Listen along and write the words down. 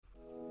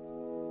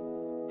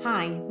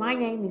Hi, my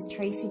name is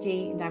Tracy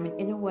G and I'm an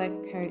inner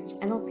work coach,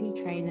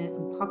 NLP trainer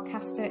and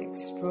podcaster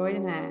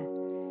extraordinaire.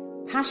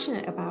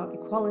 Passionate about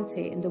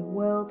equality and a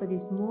world that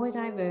is more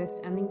diverse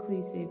and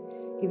inclusive,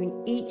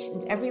 giving each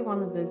and every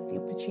one of us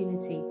the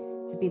opportunity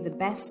to be the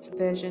best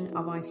version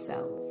of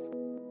ourselves.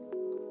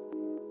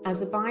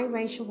 As a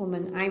biracial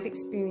woman, I've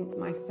experienced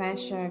my fair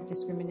share of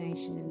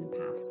discrimination in the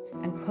past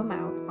and come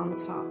out on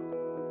top.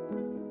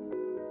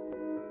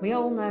 We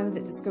all know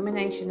that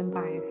discrimination and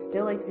bias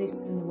still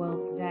exists in the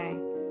world today,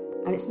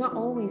 and it's not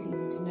always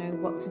easy to know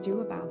what to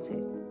do about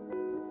it.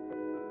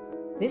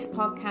 This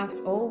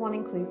podcast, All One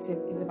Inclusive,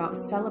 is about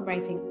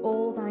celebrating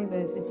all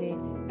diversity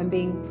and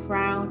being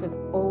proud of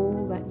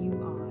all that you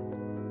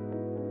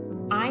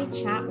are. I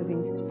chat with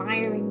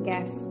inspiring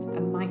guests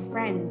and my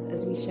friends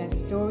as we share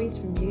stories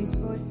from news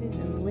sources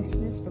and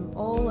listeners from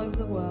all over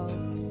the world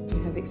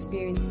who have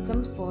experienced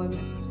some form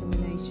of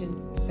discrimination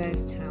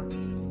firsthand.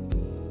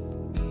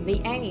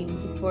 The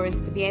aim is for us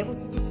to be able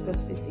to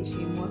discuss this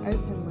issue more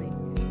openly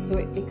so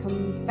it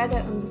becomes better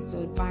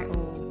understood by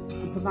all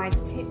and provide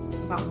tips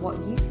about what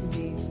you can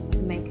do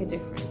to make a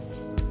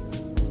difference.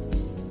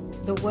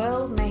 The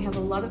world may have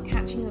a lot of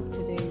catching up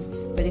to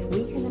do, but if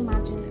we can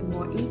imagine a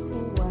more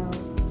equal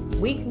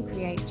world, we can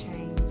create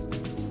change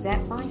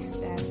step by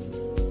step,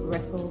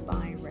 ripple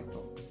by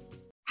ripple.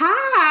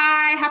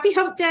 Hi, happy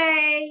hump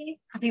day.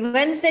 Happy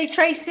Wednesday,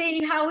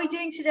 Tracy. How are we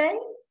doing today?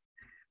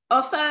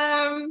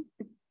 Awesome.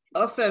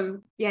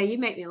 Yeah, you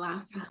make me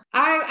laugh.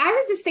 I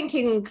was just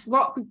thinking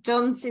what we've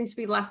done since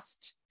we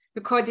last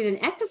recorded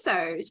an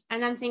episode,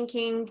 and I'm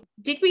thinking,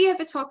 did we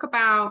ever talk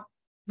about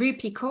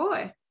Rupi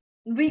Kaur?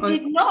 We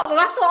did not. Well,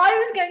 that's what I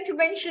was going to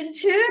mention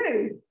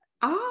too.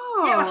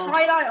 Oh. Yeah, a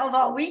highlight of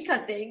our week, I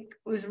think,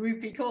 was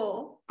Rupi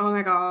Kaur. Oh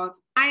my God.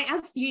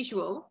 As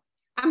usual,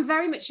 I'm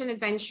very much an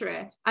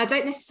adventurer. I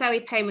don't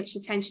necessarily pay much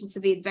attention to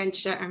the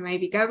adventure I may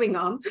be going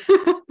on.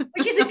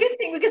 Which is a good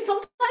thing, because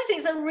sometimes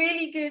it's a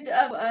really good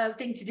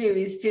thing to do,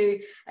 is to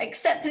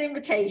accept an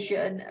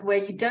invitation where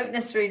you don't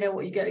necessarily know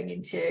what you're going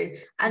into.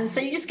 And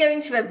so you just go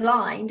into it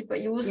blind,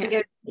 but you also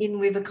go in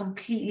with a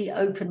completely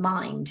open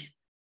mind.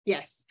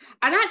 Yes.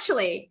 And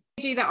actually,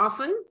 I do that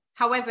often.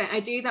 However,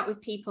 I do that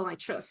with people I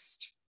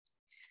trust.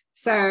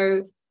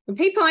 So when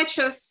people I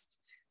trust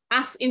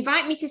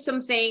invite me to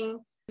something,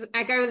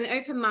 I go with an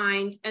open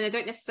mind and I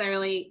don't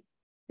necessarily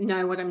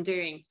know what I'm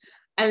doing.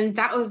 And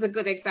that was a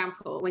good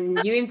example. When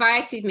you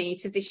invited me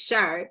to this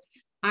show,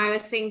 I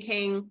was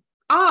thinking,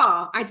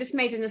 I just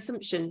made an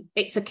assumption.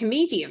 It's a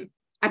comedian.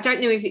 I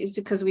don't know if it was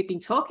because we've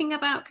been talking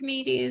about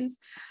comedians.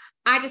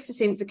 I just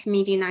assumed it's a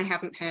comedian I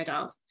haven't heard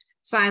of.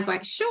 So I was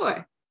like,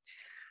 sure.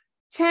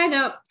 Turn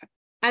up.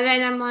 And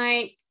then I'm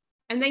like,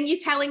 and then you're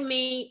telling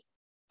me,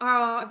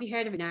 have you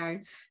heard of her? No.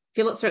 Have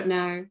you looked her up?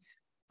 No.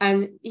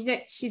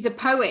 She's a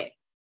poet.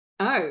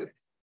 Oh.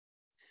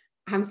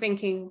 I'm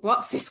thinking,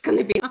 what's this going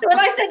to be? When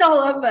I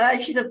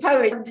said, she's a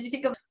poet, did you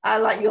think of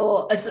like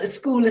your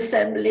school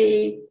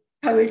assembly,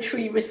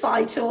 poetry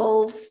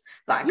recitals,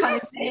 that kind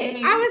of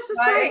thing? I was just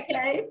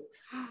okay.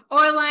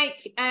 Or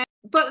like,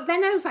 but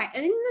then I was like,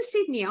 in the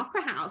Sydney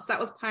Opera House, that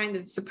was kind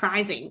of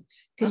surprising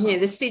because,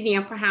 the Sydney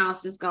Opera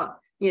House has got,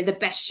 the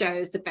best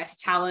shows, the best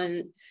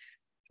talent,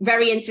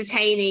 very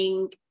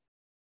entertaining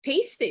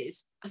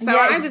pieces. So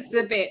I was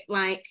a bit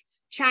like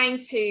trying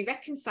to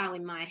reconcile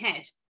in my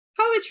head.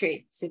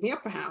 Poetry, Sydney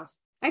Opera House.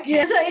 Okay.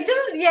 Yeah, so it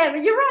doesn't,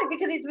 but you're right,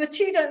 because the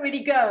two don't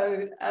really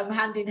go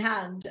hand in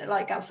hand,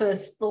 like at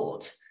first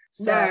thought.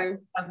 So, no.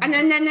 And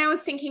then I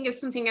was thinking of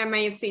something I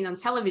may have seen on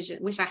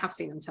television, which I have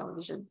seen on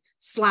television,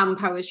 slam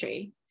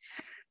poetry.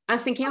 I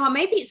was thinking,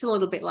 maybe it's a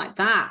little bit like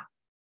that.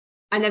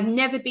 And I've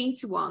never been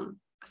to one.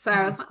 So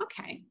I was like,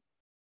 okay.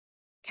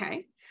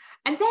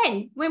 And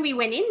then when we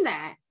went in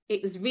there,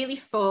 it was really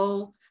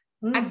full.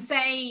 I'd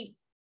say,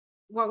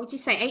 what would you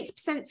say,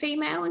 80%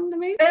 female in the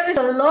room? There was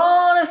a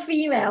lot of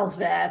females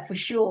there for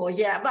sure,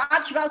 yeah. But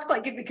actually that was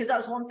quite good, because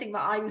that's one thing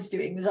that I was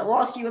doing, was that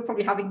whilst you were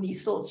probably having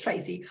these thoughts,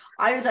 Tracy,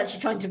 I was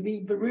actually trying to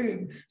read the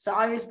room. So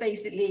I was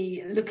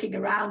basically looking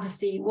around to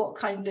see what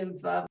kind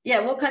of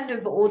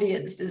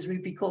audience does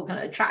Rupi Kaur kind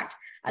of attract.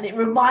 And it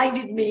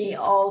reminded me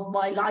of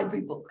my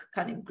library book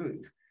kind of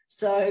group.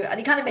 So, and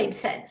it kind of made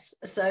sense.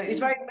 So it was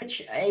very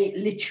much a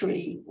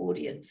literary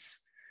audience.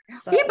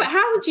 So, yeah, but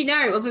how would you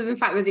know, other than the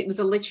fact that it was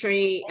a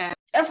literary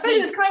I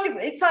suppose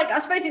it's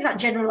that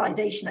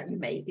generalization that you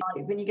make.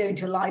 Like when you go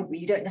into a library,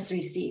 you don't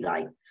necessarily see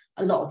like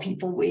a lot of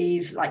people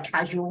with like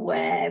casual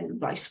wear,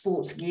 like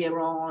sports gear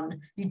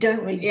on. You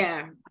don't really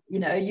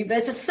see,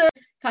 there's a certain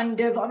kind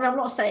of, I'm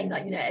not saying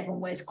that, everyone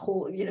wears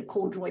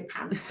corduroy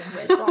pants and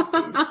wears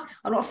glasses.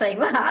 I'm not saying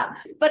that,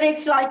 but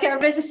it's like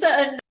there's a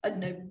certain,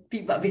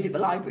 people that visit the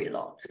library a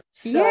lot.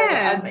 So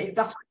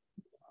that's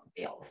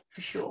for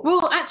sure.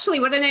 Well,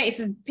 actually, what I noticed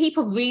is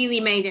people really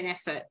made an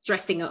effort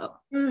dressing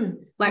up,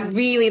 like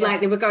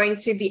they were going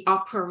to the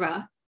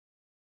opera,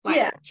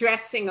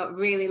 dressing up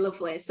really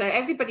lovely. So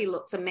everybody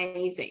looked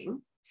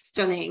amazing,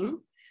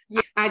 stunning.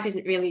 Yeah. I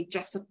didn't really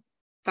dress up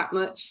that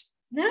much.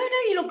 No,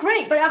 you look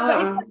great. But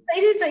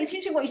it's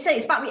interesting what you say.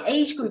 It's about the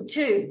age group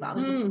too.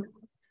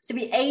 So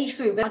the age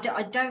group,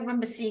 I don't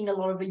remember seeing a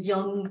lot of the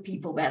young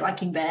people there,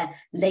 like in their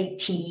late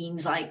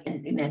teens, like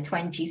in their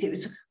 20s. It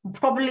was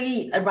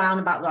probably around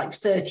about like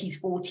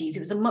 30s, 40s.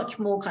 It was a much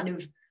more kind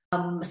of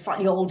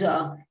slightly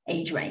older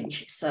age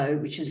range. So,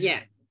 which is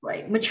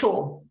great.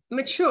 Mature-ish.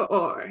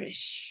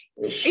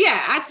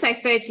 Yeah, I'd say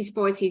 30s,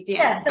 40s.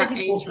 Yeah,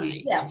 30s,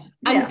 40s. Yeah.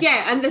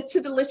 And to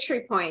the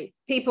literary point,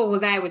 people were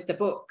there with the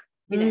book.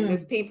 You know,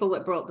 there's people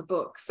that brought the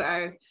book. So,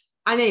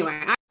 and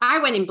anyway, I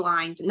went in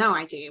blind, no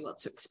idea what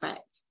to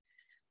expect.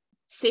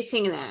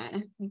 Sitting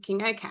there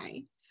thinking,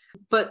 okay.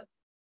 But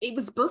it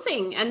was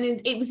buzzing, and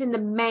it was in the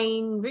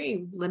main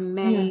room,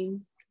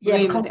 room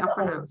of the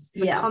Opera House,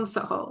 the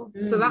concert hall.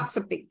 So that's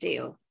a big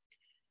deal.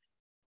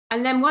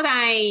 And then what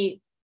I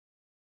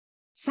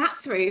sat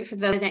through for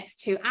the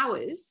next 2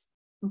 hours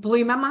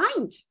blew my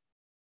mind.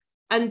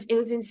 And it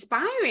was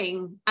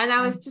inspiring. And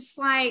I was just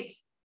like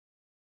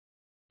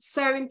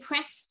so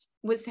impressed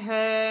with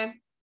her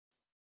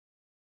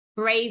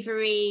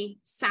bravery,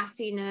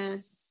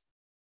 sassiness,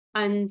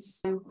 and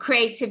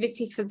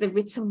creativity for the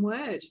written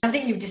word. I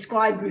think you've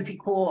described Rupi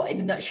Kaur in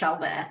a nutshell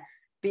there,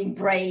 being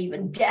brave,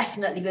 and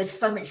definitely there's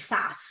so much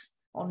sass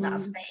on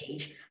that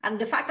stage. And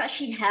the fact that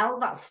she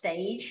held that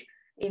stage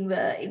in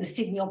the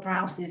Sydney Opera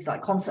House's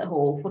like concert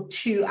hall for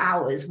 2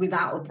 hours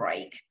without a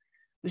break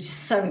was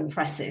just so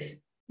impressive.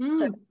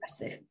 So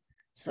impressive.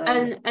 So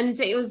and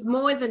it was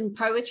more than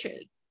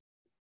poetry.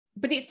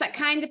 But it's that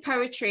kind of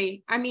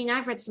poetry. I mean,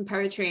 I've read some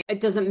poetry.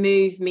 It doesn't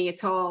move me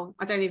at all.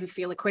 I don't even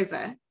feel a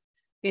quiver,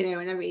 you know,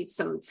 when I read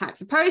some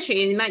types of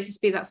poetry, and it might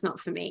just be that's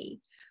not for me.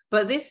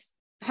 But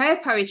her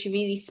poetry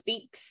really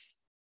speaks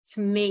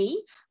to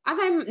me. And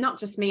I'm not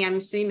just me, I'm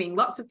assuming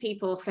lots of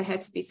people, for her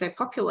to be so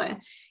popular,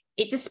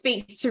 it just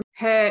speaks to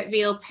her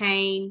real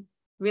pain,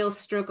 real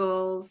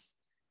struggles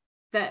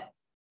that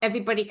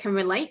everybody can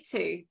relate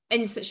to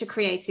in such a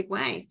creative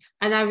way.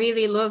 And I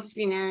really love,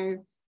 you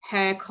know,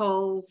 her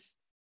calls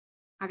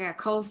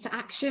to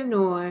action,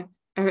 or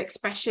her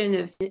expression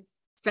of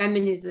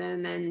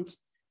feminism and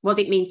what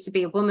it means to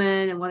be a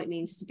woman, and what it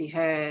means to be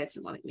heard,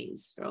 and what it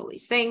means for all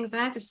these things.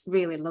 And I just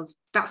really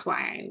that's why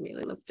I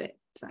really loved it.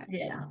 So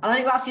yeah, and I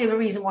think that's the other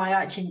reason why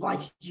I actually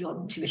invited you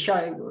on to the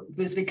show,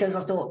 was because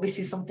I thought this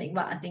is something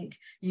that I think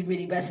you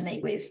really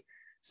resonate with.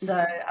 So,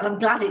 and I'm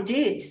glad it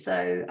did.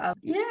 So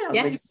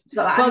yes,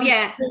 really,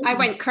 I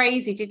went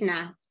crazy, didn't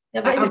I?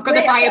 Yeah, I've got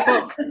to buy a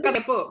book. Got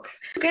a book.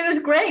 It was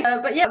great,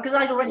 but yeah, because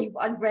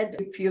I'd read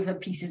a few of her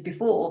pieces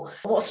before.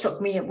 What's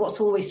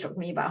always struck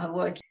me about her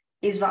work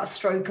is that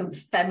stroke of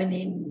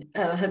feminine.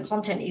 Her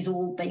content is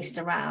all based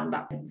around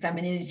that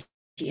femininity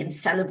and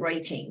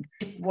celebrating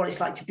what it's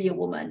like to be a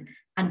woman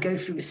and go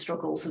through the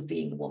struggles of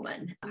being a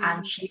woman.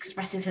 And she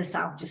expresses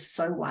herself just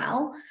so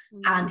well,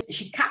 and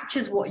she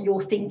captures what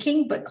you're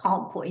thinking but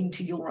can't put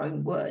into your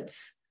own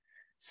words.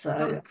 So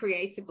that was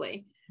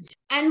creatively.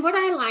 And what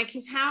I like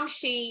is how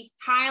she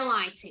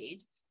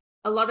highlighted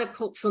a lot of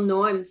cultural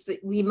norms that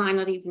we might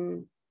not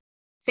even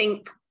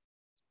think,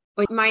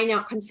 or might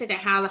not consider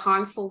how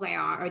harmful they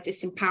are or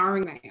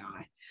disempowering they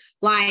are.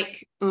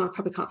 Like, I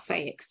probably can't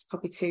say it because it's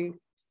probably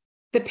too.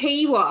 The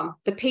P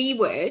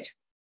word,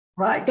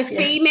 right? The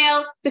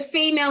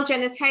female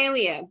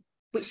genitalia,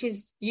 which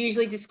is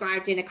usually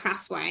described in a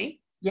crass way,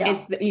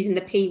 using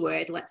the P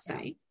word, let's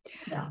say.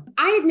 Yeah.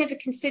 I had never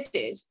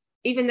considered,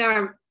 even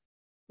though it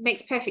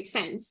makes perfect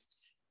sense,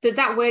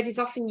 that word is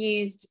often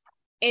used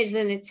as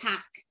an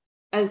attack,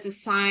 as a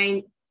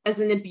sign, as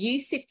an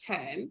abusive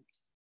term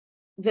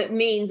that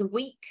means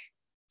weak,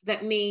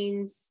 that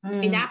means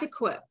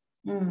inadequate,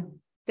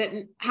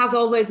 that has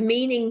all those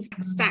meanings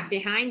stacked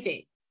behind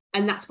it.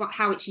 And that's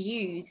how it's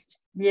used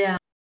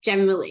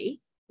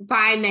generally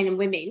by men and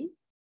women,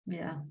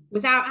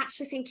 without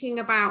actually thinking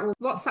about, well,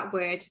 what's that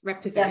word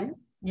represent?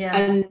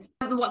 And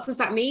what does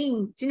that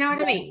mean? Do you know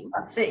what I mean?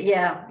 That's it.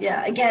 Yeah.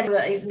 Again,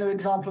 is another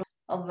example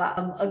of that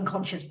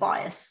unconscious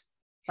bias.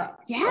 I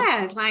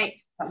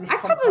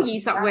probably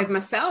use that word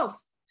myself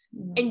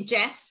in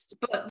jest,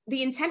 but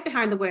the intent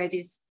behind the word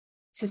is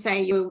to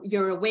say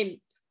you're a wimp,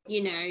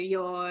 you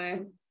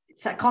know,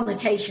 it's that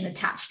connotation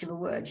attached to the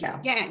word.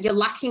 You're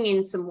lacking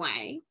in some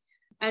way.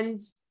 And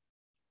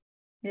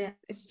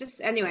it's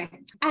just, anyway,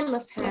 I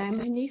love her. I'm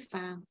a new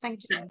fan.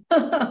 Thank you.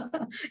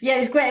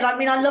 It's great. I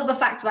mean, I love the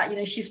fact that, you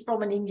know, she's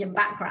from an Indian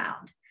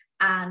background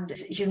and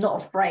she's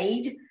not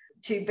afraid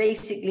to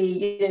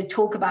basically, you know,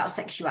 talk about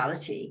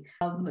sexuality,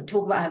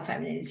 talk about her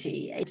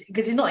femininity,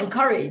 because it's not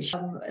encouraged,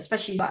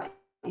 especially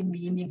in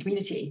the Indian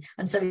community.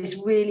 And so it's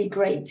really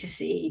great to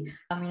see,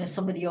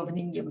 somebody of an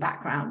Indian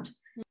background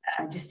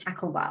just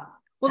tackle that.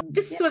 Well,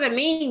 this is what I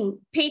mean.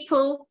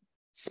 People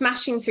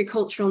smashing through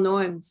cultural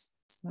norms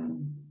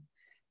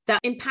that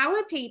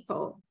empower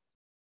people.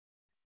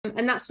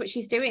 And that's what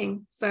she's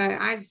doing. So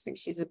I just think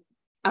she's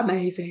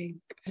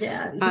amazing.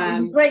 Yeah, it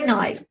was a great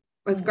night. It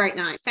was a great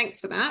night. Thanks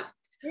for that.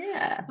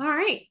 Yeah. All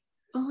right.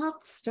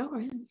 What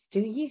stories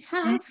do you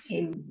have?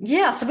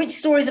 Yeah, so which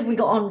stories have we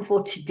got on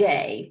for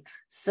today?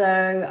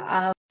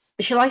 So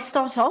shall I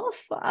start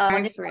off?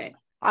 Go for it.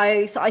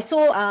 I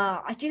saw,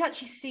 I did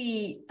actually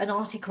see an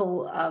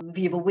article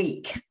the other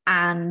week,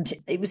 and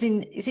it's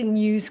in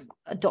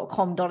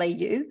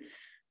news.com.au,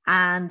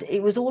 and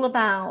it was all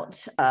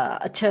about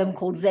a term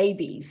called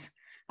Theybies.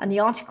 And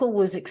the article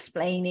was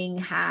explaining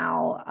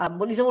how,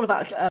 it's all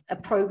about a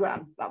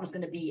program that was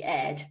going to be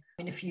aired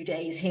in a few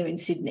days here in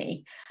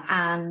Sydney.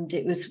 And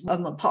it was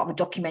part of a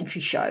documentary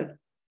show.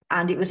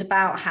 And it was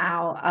about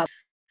how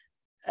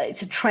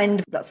it's a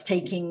trend that's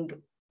taking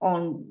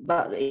on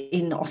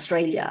in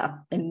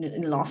Australia in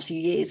the last few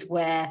years,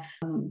 where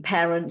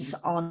parents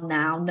are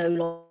now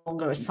no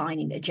longer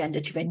assigning a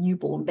gender to their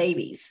newborn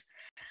babies.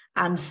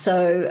 And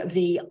so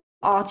the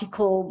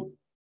article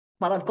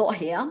what I've got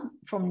here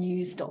from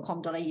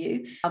news.com.au,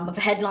 the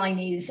headline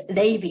is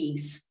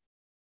Theybies.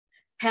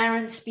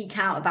 Parents speak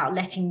out about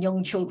letting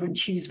young children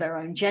choose their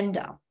own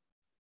gender.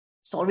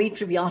 So I'll read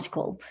through the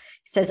article. It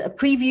says, a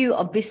preview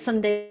of this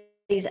Sunday's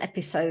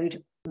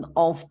episode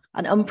of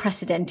an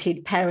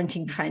unprecedented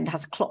parenting trend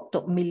has clocked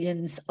up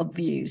millions of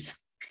views.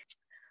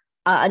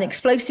 An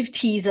explosive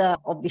teaser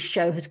of this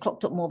show has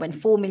clocked up more than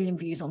 4 million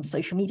views on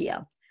social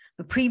media.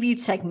 The previewed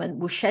segment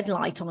will shed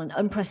light on an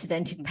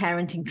unprecedented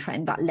parenting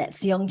trend that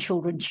lets young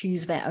children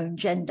choose their own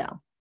gender.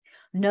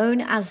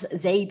 Known as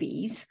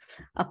Theybies,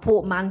 a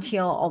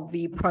portmanteau of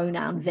the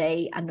pronoun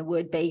they and the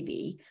word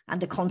baby,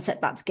 and a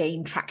concept that's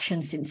gained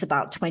traction since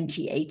about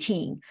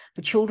 2018.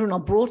 The children are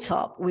brought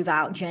up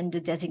without gender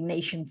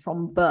designation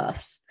from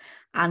birth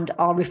and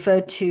are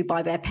referred to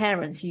by their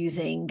parents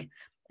using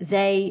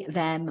they,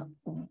 them,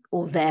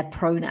 or their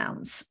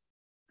pronouns.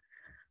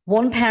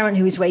 One parent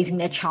who is raising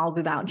their child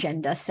without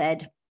gender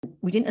said,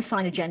 we didn't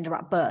assign a gender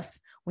at birth.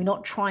 We're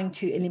not trying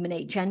to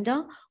eliminate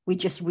gender. We're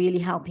just really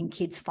helping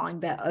kids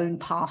find their own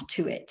path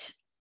to it.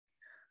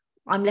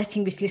 I'm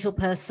letting this little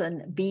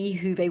person be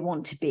who they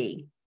want to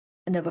be,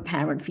 another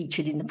parent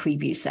featured in the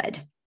preview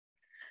said.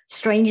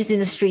 Strangers in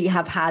the street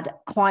have had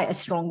quite a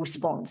strong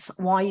response.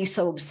 Why are you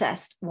so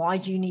obsessed? Why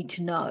do you need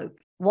to know?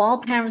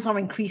 While parents are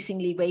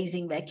increasingly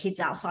raising their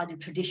kids outside of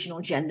traditional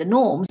gender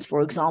norms,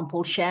 for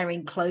example,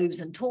 sharing clothes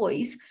and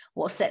toys,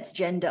 what sets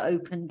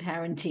gender-open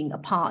parenting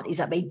apart is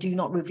that they do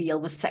not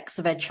reveal the sex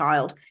of their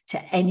child to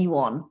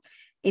anyone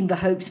in the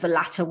hopes the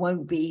latter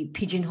won't be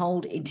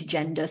pigeonholed into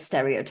gender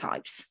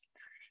stereotypes.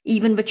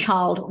 Even the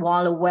child,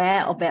 while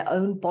aware of their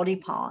own body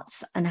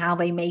parts and how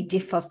they may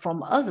differ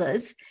from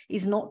others,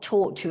 is not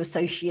taught to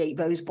associate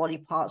those body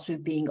parts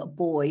with being a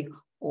boy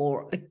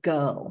or a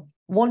girl.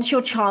 Once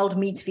your child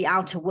meets the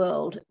outer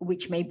world,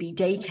 which may be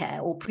daycare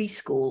or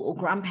preschool or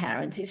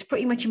grandparents, it's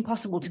pretty much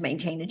impossible to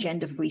maintain a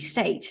gender-free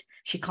state,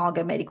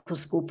 Chicago Medical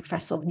School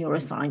professor of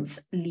neuroscience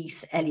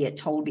Lise Elliott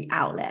told the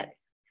outlet.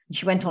 And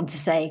she went on to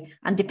say,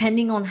 and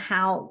depending on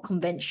how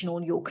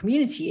conventional your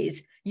community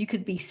is, you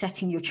could be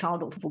setting your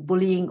child up for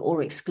bullying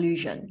or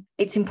exclusion.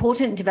 It's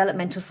important,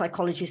 developmental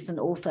psychologist and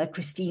author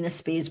Christina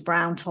Spears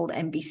Brown told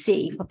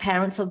NBC, for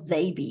parents of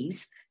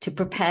Theybies to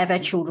prepare their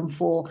children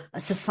for a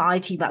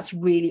society that's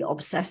really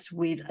obsessed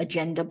with a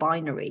gender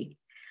binary.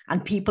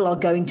 And people are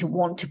going to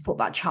want to put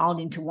that child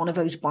into one of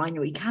those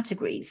binary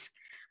categories.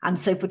 And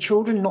so for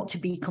children not to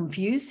be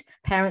confused,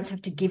 parents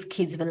have to give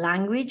kids the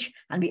language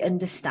and the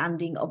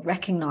understanding of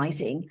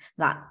recognizing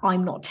that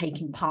I'm not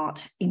taking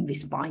part in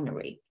this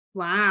binary.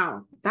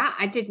 Wow, that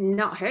I did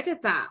not heard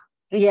of that.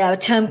 Yeah, a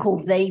term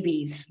called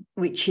Theybies,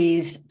 which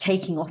is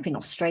taking off in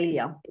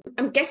Australia.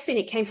 I'm guessing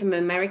it came from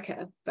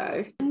America,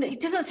 though. It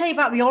doesn't say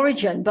about the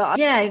origin, but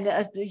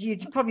yeah,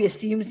 you'd probably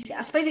assume,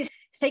 I suppose it's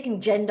taking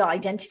gender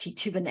identity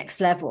to the next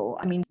level.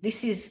 I mean,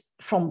 this is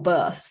from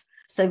birth.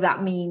 So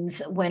that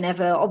means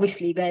whenever,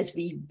 obviously,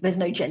 there's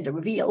no gender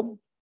reveal.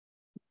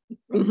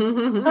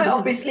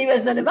 Obviously,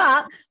 there's none of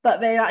that, but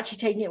they're actually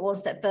taking it one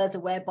step further,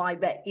 whereby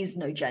there is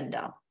no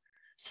gender.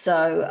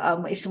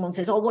 So if someone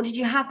says, oh, what did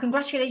you have?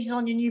 Congratulations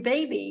on your new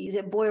baby. Is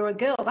it a boy or a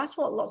girl? That's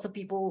what lots of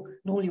people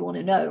normally want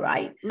to know,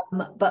 right?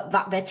 But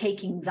that they're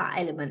taking that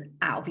element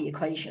out of the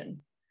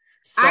equation.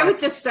 So, I would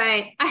just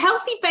say a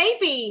healthy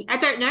baby. I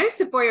don't know if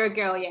it's a boy or a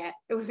girl yet.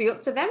 It was up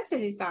to them to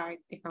decide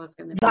if I was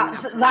going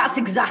to. That's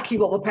exactly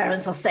what the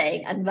parents are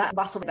saying, and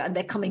that's what, and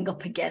they're coming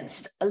up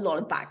against a lot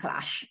of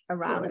backlash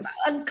around it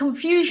and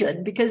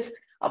confusion, because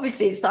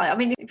obviously it's like, I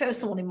mean, if there was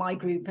someone in my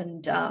group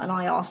and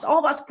I asked,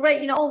 oh, that's great,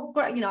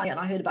 great, and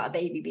I heard about a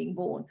baby being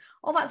born.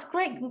 Oh, that's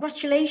great,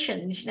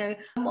 congratulations,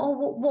 oh,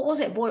 what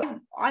was it, boy?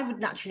 I would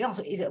naturally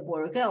ask, is it a boy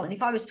or a girl? And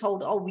if I was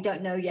told, oh, we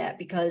don't know yet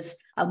because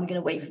we're going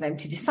to wait for them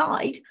to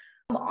decide,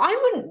 I'm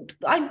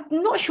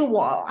not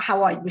sure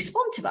how I'd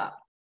respond to that.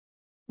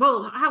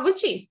 Well, how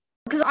would you?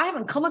 Because I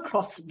haven't come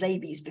across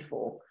babies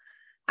before.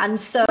 And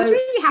so... What do you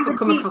mean you haven't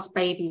come across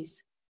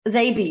babies?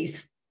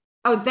 Theybies.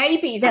 Oh,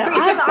 Theybies. Yeah,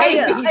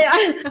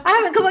 I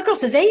haven't come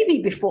across a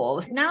Theyby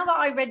before. Now that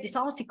I read this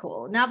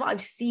article, now that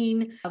I've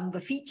seen the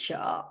feature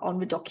on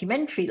the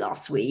documentary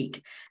last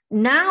week,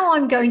 now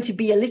I'm going to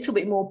be a little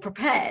bit more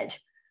prepared,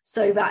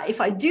 so that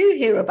if I do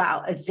hear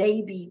about a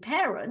Theyby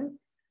parent,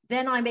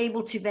 then I'm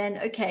able to then,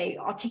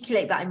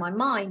 articulate that in my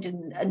mind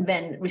and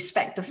then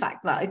respect the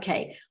fact that,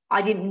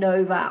 I didn't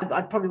know that.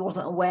 I probably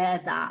wasn't aware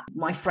that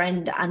my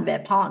friend and their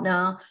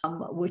partner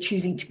were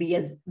choosing to be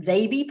as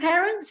Theybies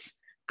parents,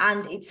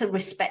 and it's a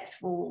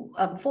respectful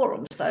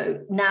forum.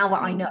 So now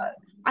that I know,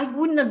 I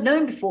wouldn't have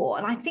known before.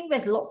 And I think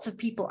there's lots of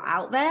people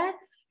out there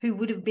who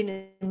would have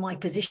been in my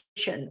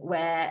position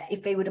where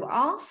if they would have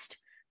asked,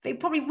 they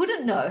probably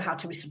wouldn't know how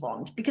to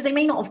respond because they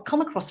may not have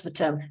come across the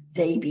term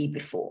Theybies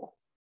before.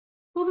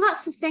 Well,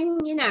 that's the thing,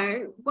 you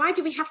know, why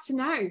do we have to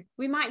know?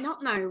 We might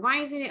not know. Why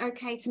isn't it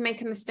okay to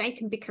make a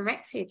mistake and be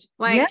corrected?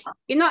 Like,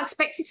 you're not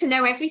expected to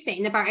know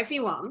everything about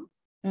everyone.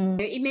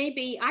 It may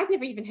be, I've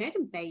never even heard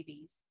of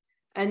Theybies.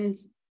 And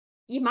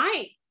you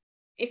might,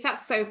 if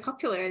that's so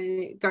popular and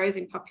it grows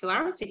in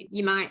popularity,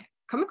 you might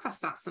come across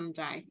that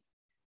someday.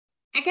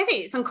 I get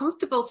it. It's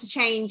uncomfortable to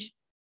change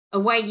a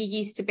way you're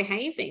used to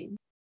behaving.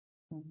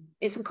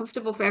 It's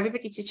uncomfortable for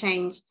everybody to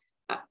change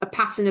a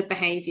pattern of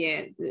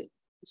behavior that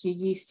you're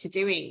used to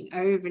doing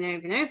over and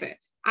over and over.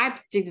 I'd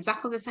do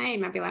exactly the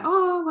same. I'd be like,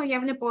 oh, are you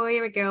having a boy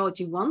or a girl?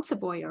 Do you want a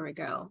boy or a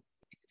girl?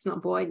 It's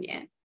not born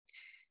yet.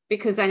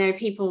 Because I know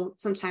people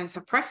sometimes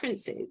have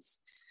preferences.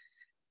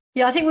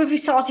 Yeah, I think with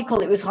this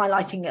article, it was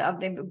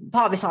highlighting,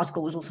 part of this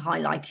article was also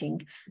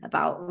highlighting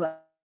about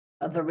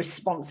the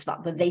response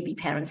that the Theybies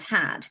parents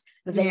had.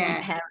 The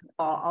Theybies parents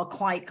are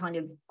quite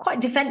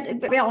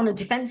defensive, they're on a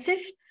defensive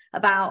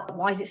about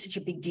why is it such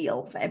a big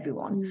deal for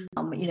everyone?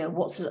 You know,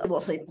 what's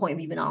the point of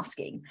even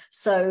asking?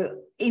 So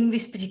in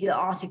this particular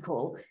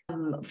article,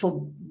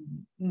 for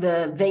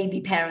the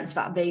Theybies parents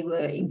that they were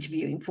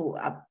interviewing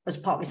for as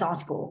part of this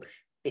article,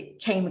 it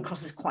came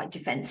across as quite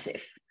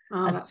defensive.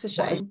 Oh, that's a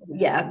shame.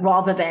 Yeah,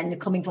 rather than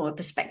coming from a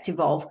perspective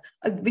of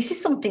this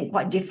is something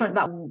quite different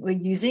that we're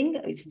using.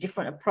 It's a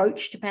different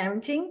approach to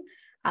parenting.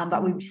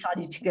 That we've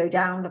decided to go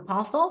down the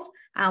path of,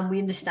 and we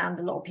understand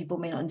a lot of people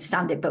may not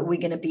understand it, but we're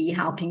going to be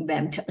helping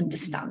them to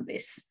understand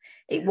this.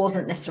 It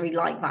wasn't necessarily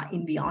like that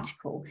in the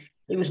article.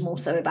 It was more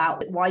so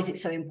about why is it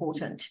so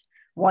important?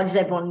 Why does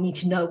everyone need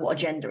to know what a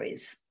gender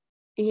is?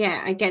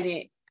 Yeah, I get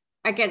it.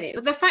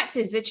 But the fact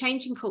is, they're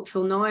changing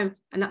cultural norm,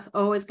 and that's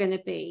always going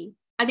to be.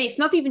 And it's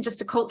not even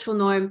just a cultural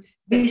norm.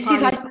 I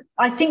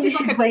think this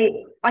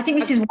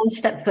is one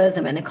step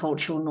further than a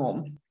cultural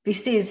norm.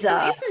 This is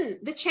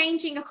isn't the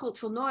changing a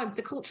cultural norm.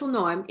 The cultural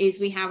norm is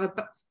we have a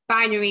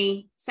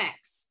binary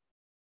sex.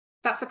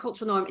 That's the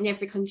cultural norm in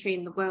every country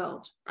in the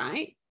world,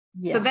 right?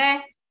 Yeah. So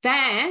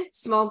they're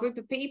small group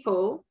of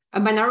people, a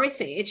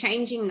minority, are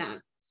changing that.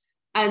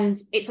 And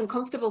it's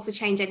uncomfortable to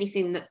change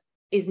anything that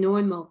is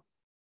normal.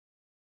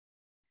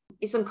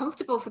 It's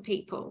uncomfortable for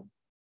people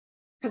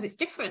because it's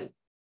different.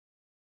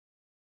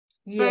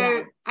 Yeah.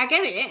 So I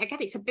get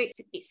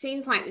it. It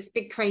seems like this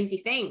big crazy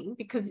thing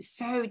because it's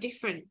so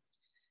different.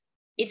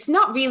 It's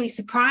not really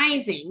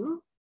surprising.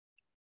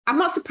 I'm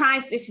not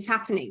surprised this is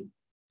happening,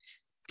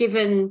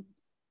 given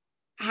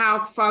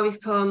how far we've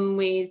come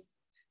with,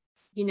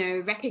 you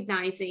know,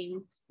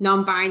 recognizing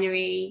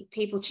non-binary,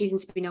 people choosing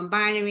to be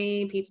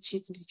non-binary, people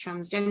choosing to be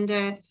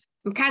transgender.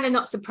 I'm kind of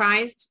not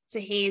surprised to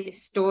hear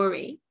this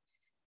story.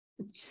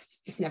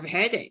 Just never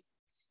heard it.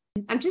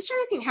 I'm just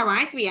trying to think how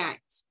I'd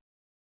react.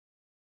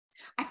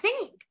 I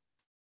think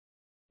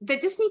they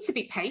just need to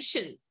be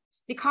patient.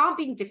 They can't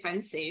be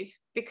defensive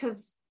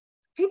because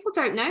people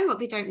don't know what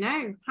they don't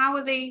know. How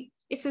are they?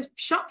 It's a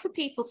shock for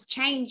people to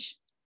change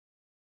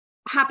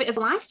a habit of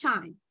a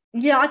lifetime.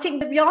 Yeah, I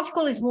think the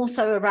article is more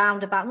so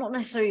around about not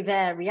necessarily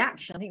their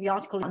reaction. I think the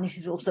article, and this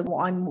is also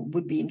what I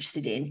would be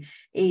interested in,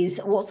 is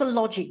what's the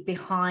logic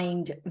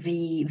behind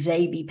the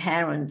Theybies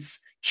parents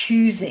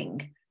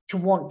choosing to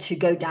want to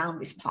go down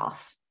this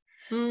path.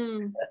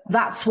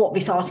 That's what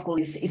this article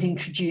is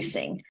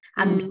introducing.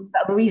 And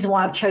the reason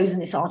why I've chosen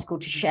this article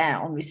to share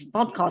on this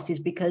podcast is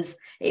because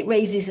it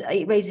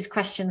raises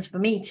questions for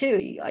me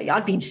too.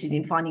 I'd be interested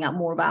in finding out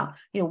more about,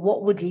 you know,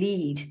 what would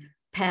lead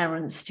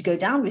parents to go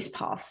down this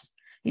path.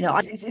 You know,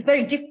 it's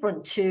very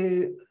different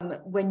to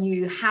when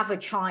you have a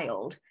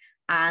child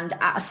and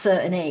at a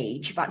certain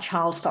age, that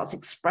child starts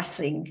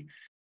expressing,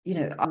 you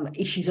know,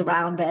 issues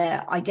around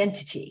their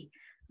identity.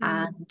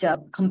 And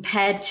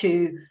compared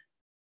to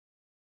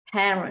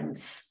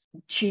parents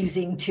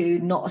choosing to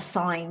not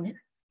assign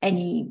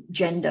any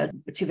gender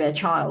to their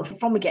child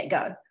from the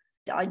get-go,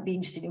 I'd be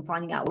interested in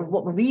finding out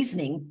what the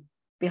reasoning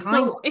behind.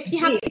 So if you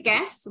had to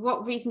guess,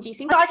 what reason do you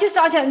think? I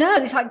don't know.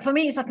 It's like, for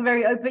me, it's like a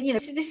very open, you know,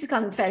 this is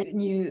kind of a fairly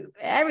new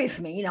area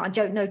for me. You know, I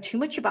don't know too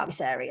much about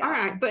this area. All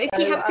right. But if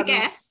you had to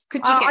guess,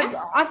 could you guess?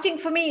 I think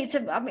for me,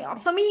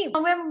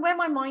 where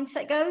my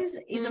mindset goes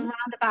is around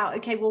about,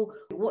 okay, well,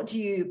 what do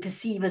you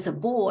perceive as a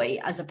boy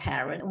as a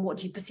parent? And what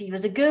do you perceive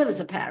as a girl as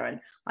a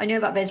parent? I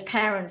know that there's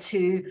parents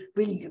who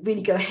really,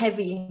 really go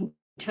heavy in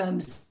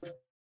terms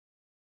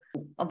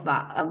of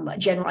that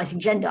generalizing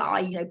gender,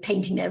 i.e., you know,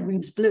 painting their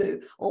rooms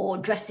blue or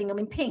dressing them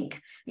in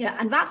pink, you know,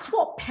 and that's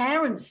what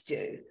parents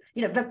do.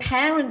 You know, the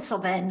parents are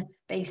then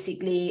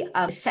basically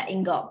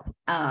setting up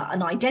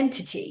an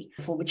identity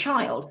for the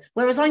child,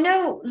 whereas I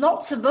know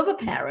lots of other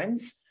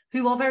parents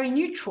who are very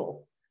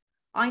neutral.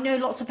 I know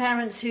lots of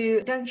parents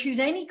who don't choose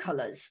any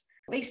colors.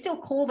 They still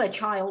call their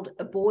child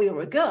a boy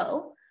or a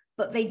girl,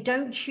 but they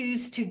don't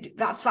choose to,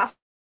 that's where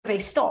they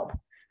stop,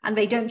 and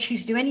they don't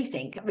choose to do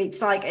anything. It's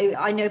like,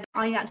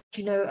 I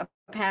actually know a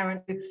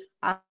parent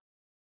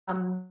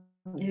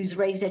who's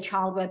raised their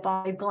child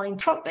whereby they've gone in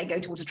truck, they go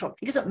towards a truck.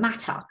 It doesn't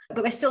matter,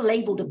 but they're still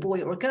labeled a boy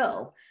or a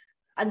girl.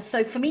 And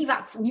so for me,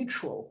 that's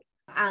neutral.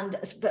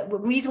 But the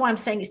reason why I'm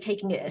saying it's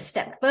taking it a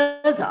step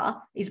further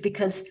is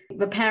because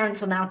the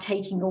parents are now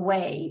taking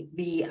away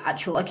the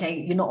actual, okay,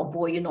 you're not a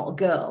boy, you're not a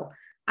girl.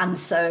 And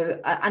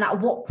so, and at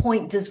what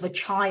point does the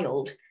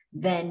child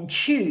then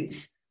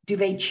choose? Do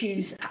they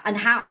choose, and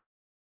how,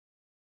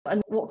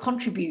 and what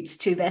contributes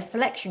to their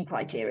selection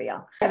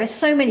criteria? There's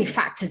so many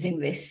factors in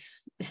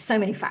this. There's so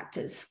many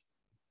factors.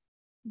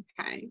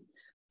 Okay.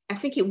 I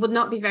think it would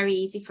not be very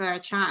easy for a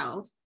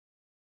child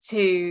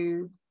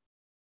to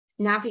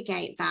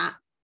navigate that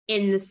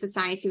in the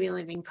society we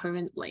live in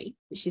currently,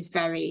 which is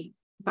very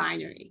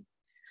binary.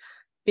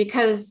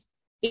 Because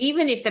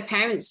even if the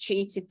parents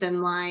treated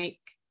them like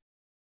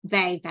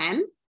they,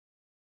 them,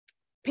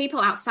 people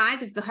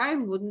outside of the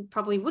home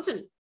probably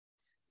wouldn't.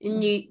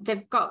 And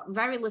they've got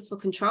very little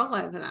control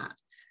over that.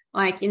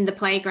 Like in the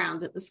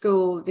playground, at the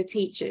school, the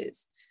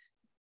teachers.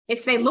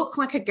 If they look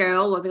like a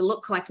girl or they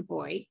look like a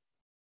boy,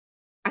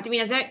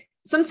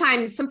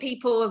 sometimes some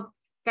people are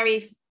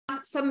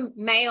some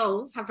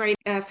males have very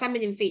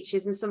feminine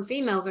features and some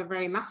females have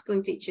very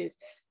masculine features.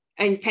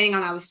 And depending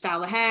on how they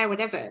style the hair,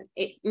 whatever,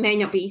 it may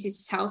not be easy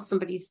to tell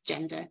somebody's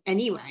gender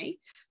anyway.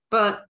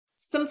 But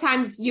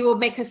sometimes you will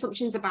make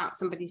assumptions about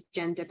somebody's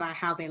gender by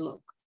how they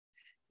look.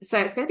 So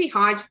it's going to be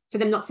hard for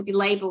them not to be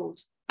labelled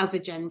as a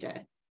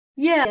gender.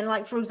 Yeah, and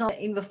like, for example,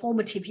 in the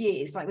formative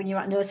years, like when you're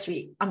at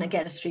nursery, I'm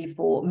again nursery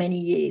for many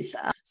years,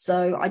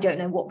 so I don't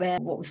know what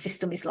the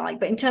system is like.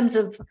 But in terms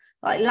of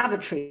like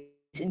laboratories,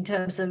 in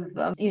terms of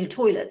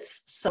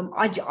toilets,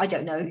 I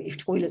don't know if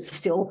toilets are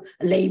still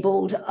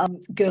labelled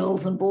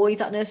girls and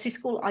boys at nursery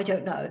school. I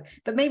don't know,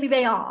 but maybe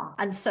they are.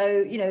 And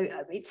so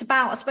it's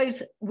about, I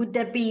suppose, would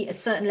there be a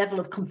certain level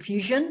of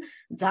confusion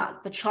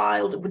that the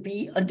child would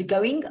be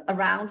undergoing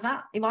around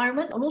that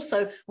environment, and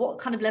also what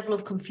kind of level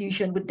of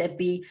confusion would there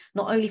be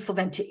not only for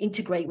them to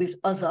integrate with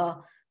other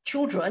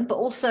children, but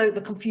also the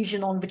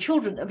confusion on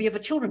the other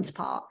children's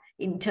part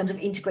in terms of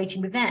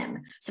integrating with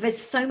them. So there's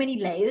so many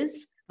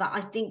layers that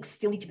I think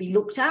still need to be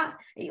looked at.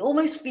 It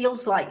almost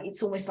feels like this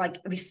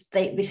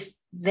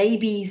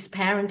Theybies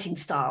parenting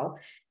style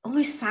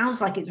almost sounds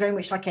like it's very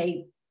much like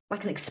an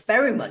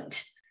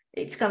experiment.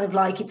 It's kind of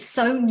like, it's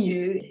so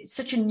new. It's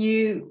such a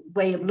new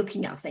way of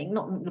looking at things,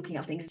 not looking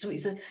at things.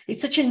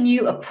 It's such a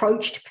new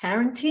approach to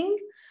parenting.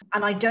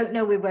 And I don't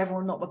know whether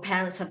or not the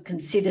parents have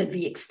considered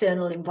the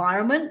external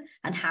environment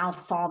and how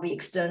far the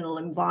external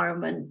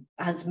environment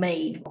has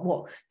made,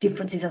 what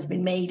differences has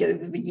been made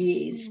over the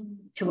years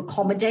to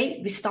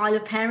accommodate this style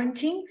of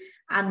parenting,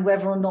 and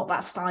whether or not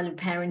that style of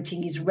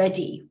parenting is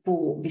ready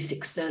for this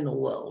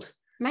external world.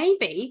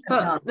 Maybe,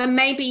 but then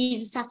maybe you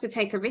just have to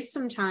take a risk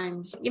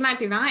sometimes. You might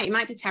be right. It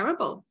might be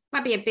terrible. It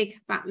might be a big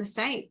fat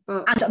mistake.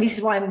 But and this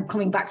is why I'm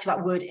coming back to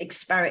that word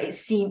experiment.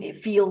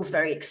 It feels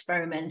very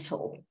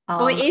experimental.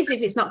 Well, it is if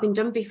it's not been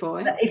done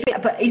before.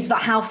 But is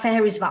that, how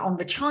fair is that on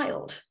the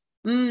child?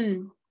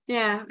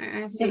 Yeah,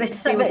 I see. There's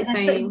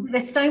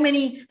so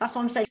many. That's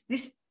what I'm saying.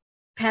 This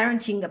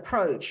parenting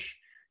approach,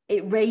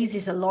 it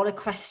raises a lot of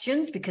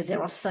questions because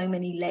there are so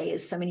many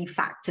layers, so many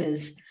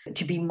factors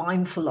to be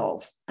mindful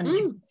of and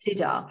to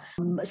consider.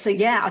 So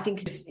yeah, I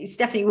think it's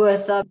definitely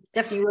worth.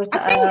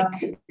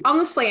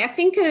 Honestly, I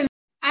think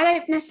I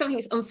don't necessarily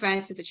think it's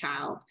unfair to the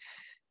child,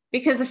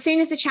 because as soon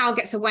as the child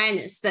gets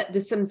awareness that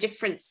there's some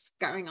difference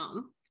going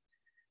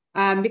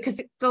on, because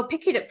they'll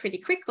pick it up pretty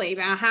quickly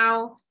about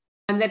how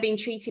they're being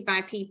treated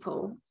by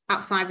people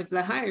outside of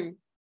their home.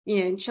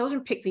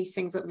 Children pick these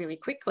things up really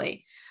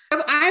quickly.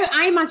 So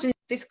I imagine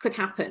this could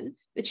happen.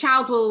 The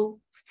child will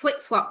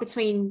flip-flop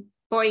between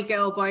boy,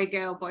 girl, boy,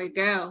 girl, boy,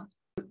 girl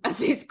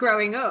as it's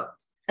growing up.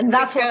 And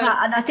that's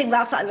and I think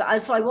that's,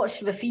 so I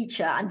watched the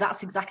feature, and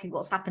that's exactly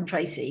what's happened,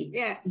 Tracy.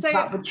 Yeah. So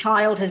the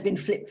child has been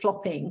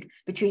flip-flopping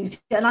between,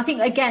 and I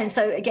think again,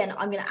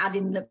 I'm going to add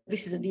in,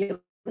 this is a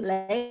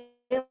layer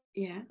that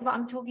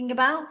I'm talking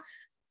about.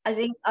 I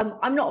think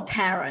I'm not a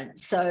parent,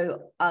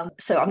 so I'm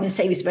going to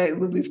say this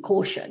with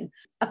caution.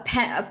 A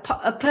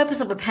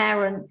purpose of a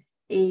parent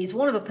is,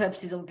 one of the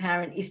purposes of a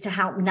parent is to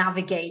help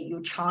navigate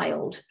your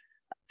child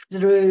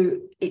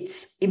through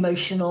its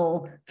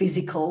emotional,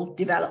 physical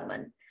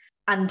development.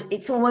 And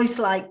it's almost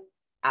like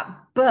at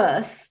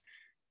birth,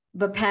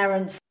 the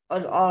parents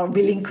are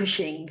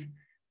relinquishing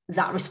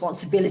that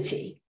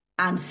responsibility.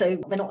 And so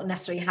they're not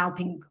necessarily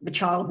helping the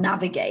child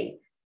navigate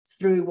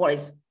through what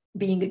is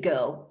being a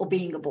girl or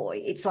being a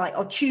boy. It's like,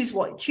 I'll choose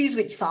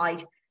which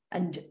side,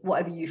 and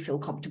whatever you feel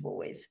comfortable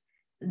with.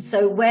 And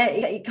so where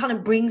it kind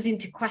of brings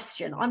into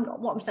question,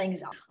 what I'm saying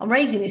is, I'm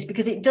raising this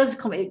because it does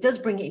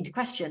bring it into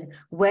question.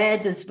 Where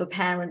does the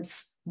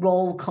parent's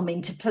role come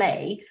into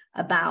play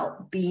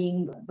about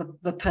being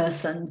the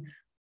person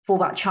for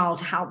that child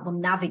to help them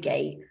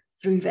navigate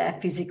through their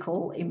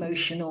physical,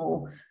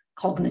 emotional,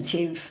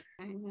 cognitive,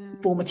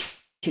 formative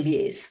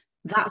years?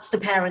 That's the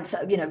parents,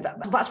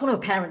 that's one of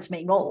a parent's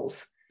main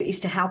roles,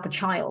 is to help a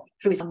child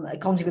through its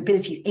cognitive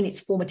abilities in its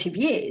formative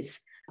years.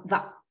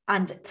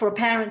 And for a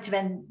parent to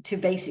then to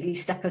basically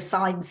step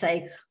aside and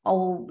say,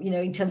 oh,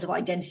 in terms of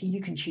identity,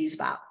 you can choose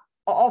that.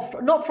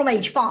 Not from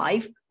age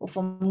 5 or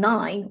from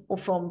 9 or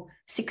from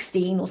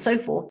 16 or so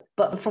forth,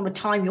 but from the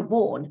time you're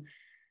born,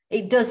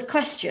 it does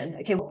question,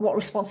 okay, what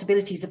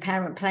responsibility is a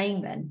parent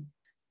playing then?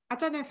 I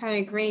don't know if I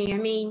agree. I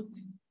mean,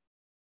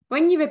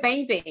 when you're a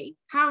baby,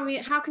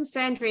 how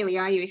concerned really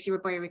are you if you're a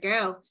boy or a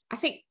girl?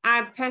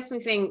 I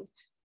personally think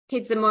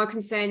kids are more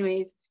concerned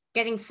with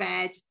getting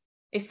fed,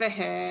 if they're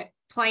hurt,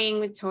 playing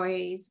with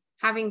toys,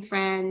 having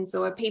friends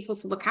or people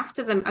to look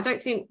after them. I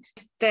don't think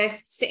they're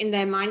sitting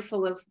there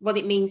mindful of what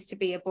it means to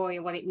be a boy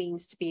or what it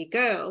means to be a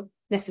girl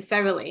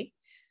necessarily.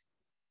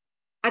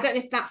 I don't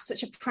know if that's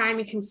such a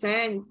primary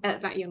concern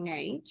at that young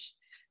age,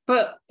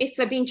 but if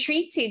they're being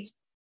treated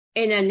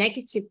in a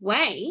negative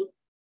way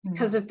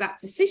because of that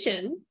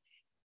decision,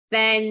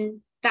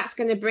 then that's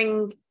going to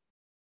bring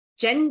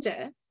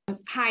gender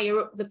higher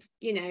up the,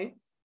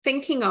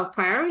 thinking of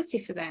priority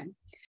for them.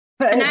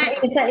 But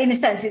in a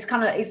sense, it's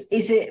kind of,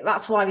 is it,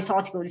 that's why this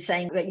article is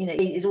saying that,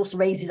 it also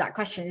raises that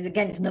question,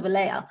 it's another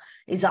layer,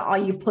 is that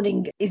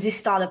is this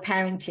style of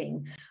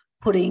parenting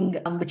putting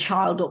the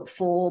child up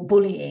for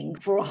bullying,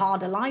 for a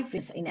harder life,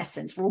 in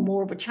essence, for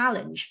more of a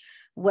challenge,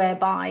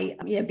 whereby,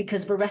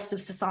 because the rest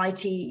of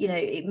society,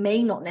 it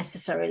may not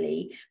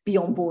necessarily be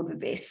on board with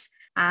this.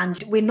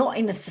 And we're not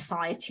in a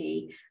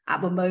society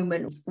at the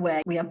moment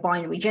where we have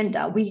binary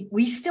gender.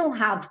 We still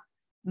have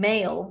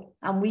male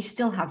and we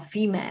still have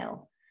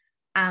female.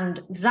 And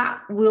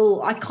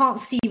I can't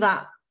see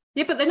that.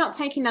 Yeah, but they're not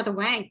taking that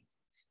away.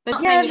 They're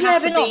not saying you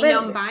have to be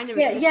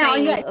non-binary.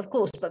 Yeah, of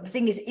course. But the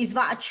thing is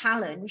that a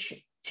challenge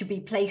to be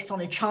placed on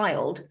a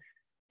child,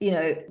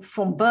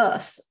 from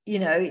birth?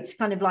 It's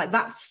kind of like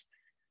that's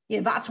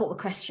what the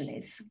question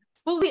is.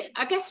 Well,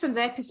 I guess from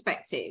their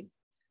perspective,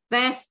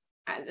 this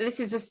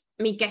is just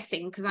me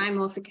guessing, because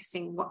I'm also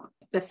guessing what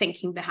the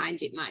thinking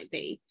behind it might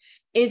be,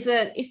 is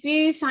that if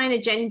you assign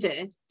a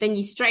gender, then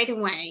you straight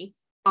away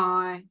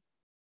are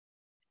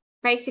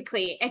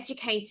basically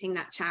educating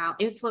that child,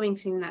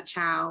 influencing that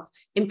child,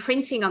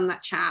 imprinting on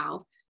that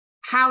child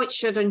how it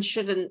should and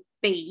shouldn't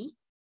be,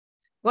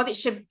 how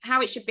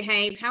it should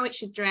behave, how it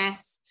should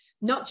dress,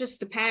 not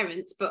just the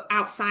parents, but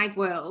outside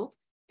world,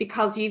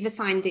 because you've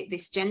assigned it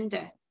this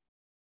gender.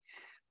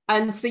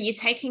 And so you're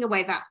taking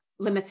away that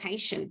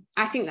limitation.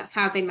 I think that's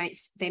how they may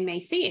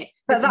see it.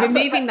 But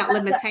removing that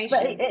limitation.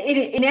 But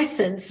in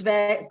essence,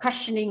 they're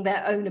questioning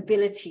their own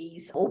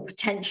abilities or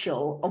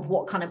potential of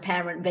what kind of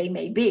parent they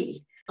may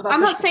be.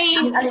 I'm not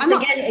saying...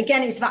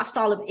 Again, it's that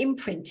style of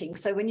imprinting.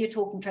 So when you're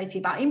talking, Tracy,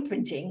 about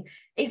imprinting,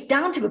 it's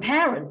down to the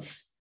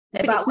parents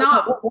about it's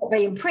not what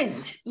they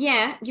imprint.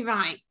 Yeah, you're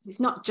right. It's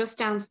not just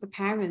down to the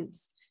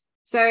parents.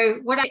 So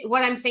what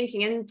I'm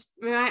thinking, and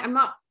I'm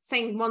not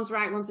saying one's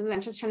right, one's wrong.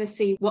 I'm just trying to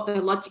see what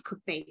the logic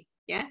could be.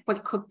 Yeah, what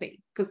it could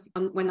be, because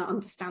we're not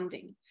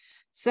understanding.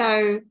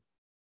 So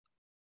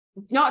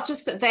not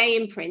just that they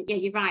imprint. Yeah,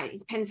 you're right. It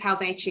depends how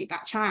they treat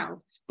that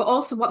child, but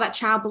also what that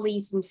child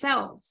believes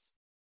themselves.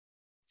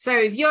 So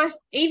if you're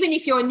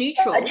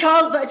neutral, if that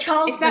child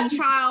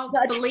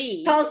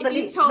believes, if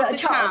you told the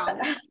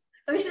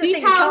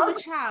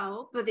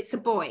child that it's a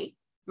boy,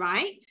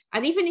 right?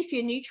 And even if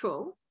you're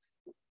neutral,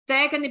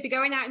 they're going to be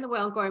going out in the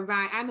world going,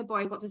 right, I'm a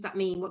boy. What does that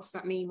mean? What does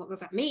that mean? What does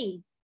that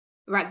mean?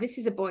 Right, this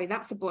is a boy.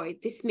 That's a boy.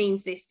 This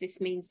means this.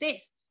 This means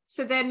this.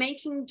 So they're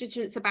making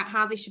judgments about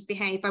how they should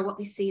behave by what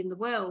they see in the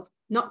world,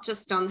 not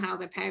just on how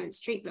their parents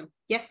treat them.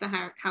 Yes,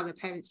 how their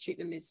parents treat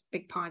them is a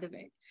big part of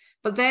it.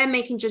 But they're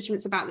making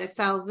judgments about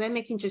themselves. They're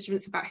making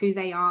judgments about who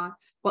they are,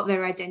 what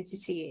their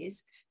identity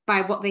is,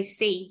 by what they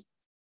see.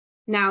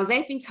 Now,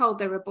 they've been told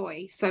they're a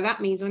boy. So that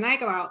means when I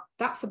go out,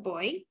 that's a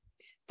boy.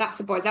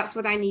 That's a boy. That's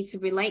what I need to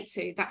relate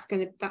to.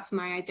 That's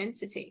my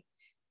identity.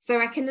 So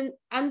I can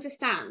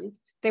understand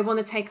they want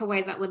to take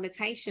away that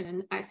limitation.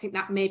 And I think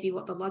that may be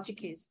what the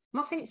logic is.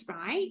 I'm not saying it's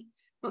right.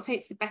 I'm not saying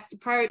it's the best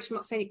approach. I'm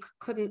not saying it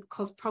couldn't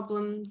cause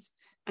problems.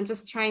 I'm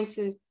just trying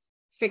to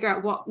figure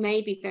out what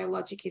maybe their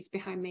logic is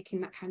behind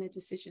making that kind of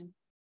decision.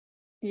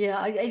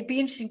 Yeah, it'd be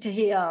interesting to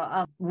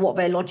hear what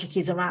their logic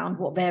is around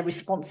what their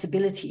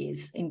responsibility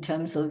is in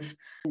terms of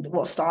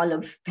what style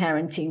of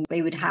parenting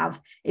they would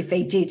have if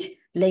they did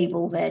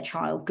label their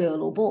child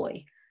girl or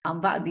boy.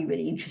 That would be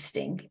really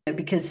interesting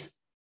because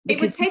it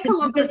would take a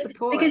lot of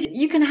support. Because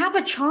you can have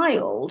a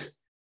child,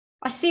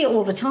 I see it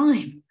all the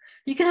time.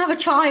 You can have a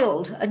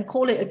child and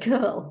call it a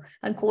girl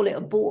and call it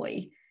a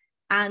boy.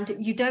 And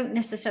you don't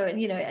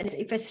necessarily,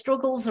 if there's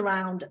struggles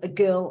around a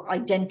girl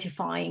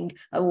identifying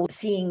or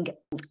seeing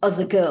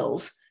other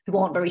girls who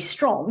aren't very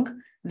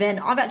strong, then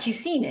I've actually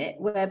seen it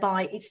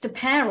whereby it's the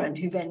parent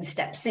who then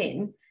steps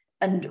in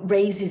and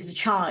raises the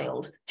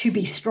child to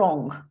be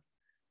strong,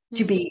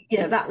 to be,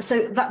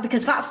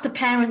 because that's the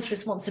parent's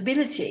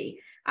responsibility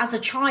as a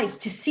child,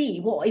 to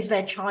see what is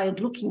their child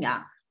looking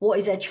at, what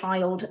is their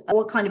child,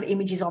 what kind of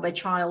images are their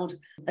child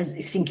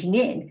sinking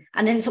in.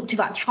 And then it's up to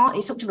that child,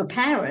 it's up to the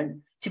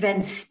parent to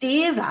then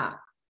steer that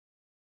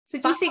So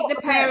do you think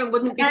the parent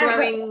wouldn't be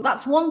growing?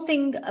 That's one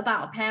thing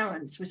about a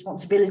parent's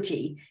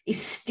responsibility,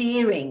 is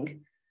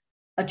steering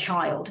a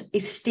child,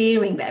 is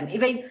steering them.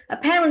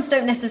 Parents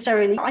don't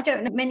necessarily, I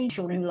don't know many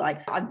children who are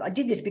like, I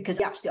did this because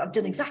I've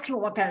done exactly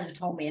what my parents have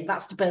told me, and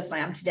that's the person I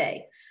am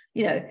today.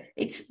 You know,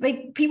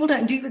 people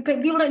don't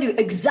do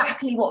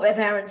exactly what their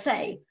parents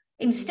say.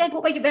 Instead,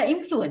 what they do, they're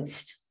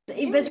influenced.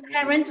 There's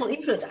parental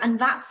influence, and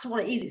that's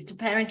what it is. It's the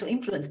parental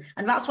influence,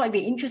 and that's why it'd be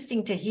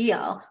interesting to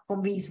hear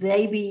from these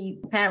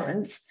baby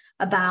parents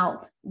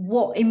about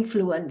what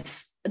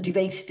influence do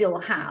they still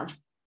have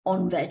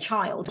on their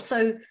child.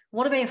 So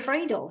what are they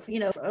afraid of? You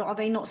know, are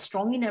they not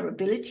strong in their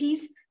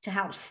abilities to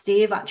help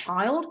steer that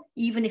child,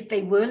 even if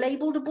they were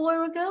labeled a boy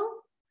or a girl?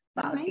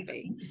 That would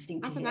be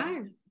interesting to hear. I don't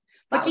know.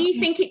 But do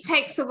you think it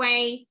takes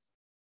away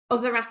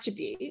other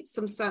attributes,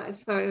 some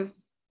sort of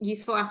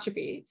useful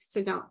attributes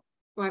to not,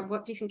 like,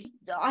 what do you think?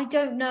 I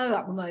don't know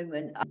at the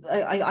moment.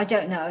 I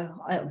don't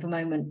know at the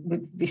moment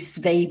with this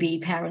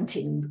baby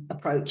parenting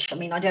approach. I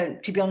mean,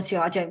 to be honest with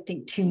you, I don't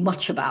think too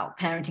much about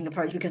parenting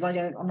approach because I'm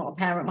not a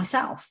parent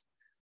myself.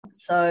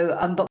 So,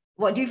 but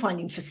what I do find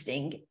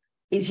interesting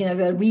is, you know,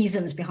 the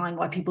reasons behind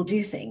why people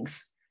do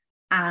things.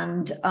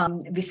 And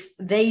this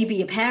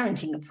baby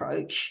parenting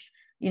approach,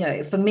 you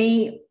know, for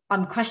me,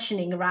 I'm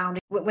questioning around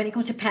when it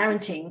comes to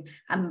parenting,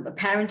 and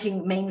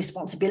parenting main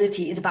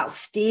responsibility is about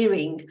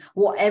steering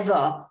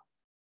whatever,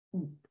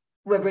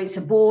 whether it's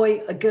a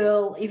boy, a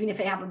girl, even if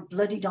they have a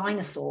bloody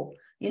dinosaur,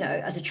 you know,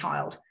 as a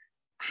child.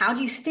 How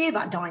do you steer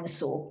that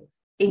dinosaur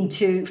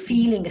into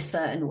feeling a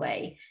certain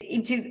way,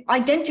 into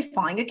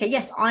identifying, okay,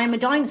 yes, I am a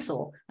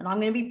dinosaur and I'm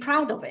going to be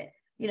proud of it,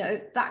 you know,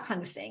 that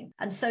kind of thing.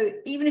 And so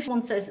even if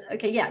someone says,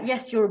 okay, yeah,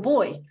 yes, you're a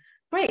boy.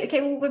 Great.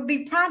 Okay, well, we'll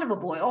be proud of a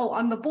boy. Oh,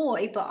 I'm a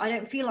boy, but I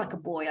don't feel like a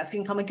boy. I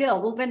think I'm a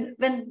girl. Well,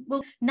 then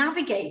we'll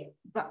navigate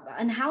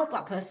and help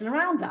that person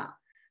around that.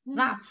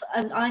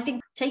 And I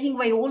think taking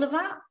away all of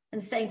that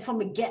and saying from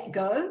the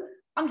get-go,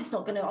 I'm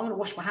going to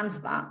wash my hands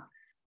of that.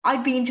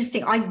 I'd be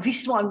interesting.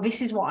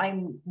 This is what I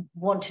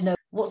want to know.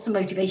 What's the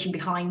motivation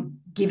behind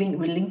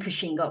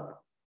relinquishing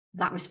up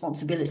that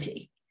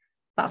responsibility?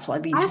 That's what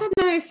I'd be interested.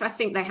 I don't know if I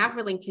think they have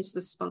relinquished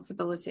the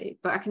responsibility,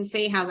 but I can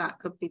see how that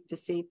could be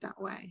perceived that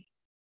way.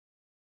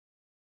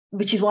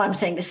 Which is why I'm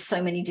saying there's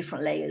so many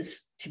different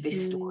layers to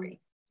this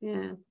story.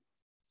 Yeah.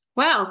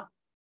 Well,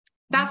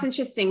 that's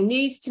interesting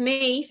news to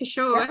me for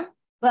sure. Yeah.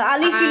 But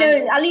at least we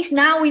know. At least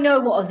now we know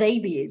what a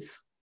Theyby is.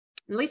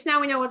 At least now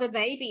we know what a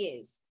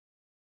Theyby is.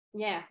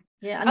 Yeah.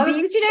 Yeah. But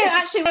you know,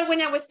 actually, when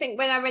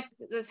I read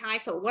the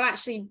title, what I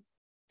actually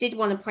did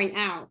want to point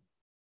out,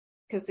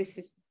 because this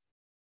is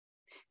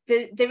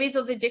there is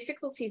other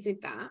difficulties with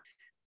that.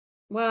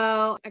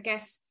 Well, I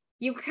guess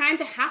you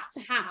kind of have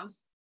to have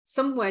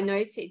somewhere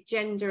noted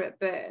gender at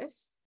birth,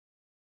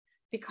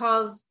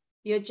 because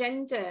your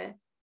gender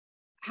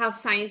has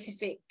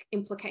scientific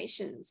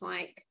implications,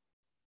 like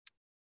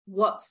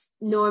what's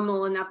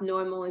normal and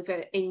abnormal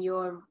in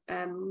your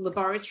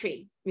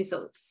laboratory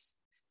results.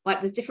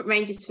 Like there's different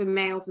ranges for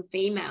males and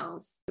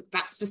females.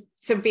 That's just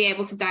to be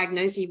able to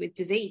diagnose you with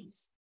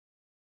disease.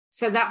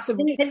 So that's an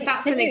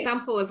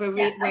example of a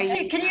where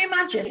you can you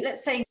imagine?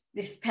 Let's say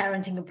this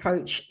parenting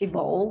approach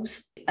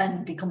evolves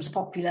and becomes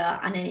popular,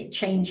 and then it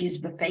changes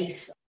the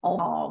face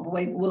of the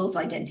way the world's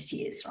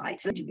identity is, right?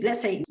 So let's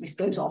say this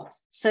goes off.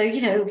 So,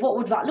 you know, what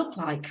would that look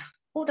like?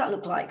 What would that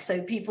look like?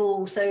 So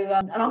people,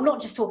 and I'm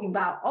not just talking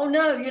about, oh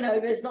no, you know,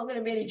 there's not going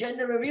to be any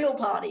gender reveal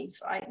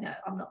parties, right? No,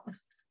 I'm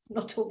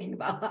not talking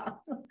about that.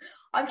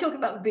 I'm talking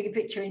about the bigger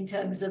picture in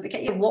terms of,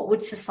 okay, what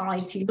would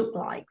society look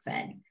like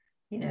then?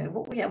 You know,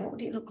 what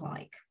would it look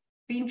like?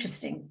 Be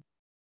interesting.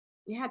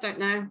 Yeah, I don't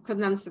know.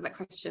 Couldn't answer that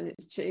question.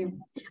 It's too.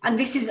 And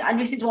this is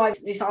why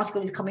this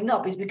article is coming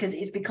up, is because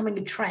it's becoming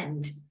a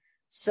trend.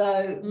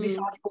 So this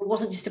article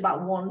wasn't just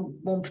about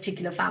one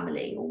particular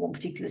family or one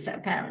particular set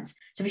of parents.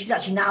 So this is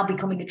actually now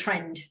becoming a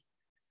trend.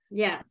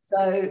 Yeah.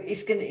 So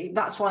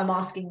that's why I'm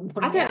asking.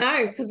 I don't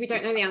know, because we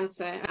don't know the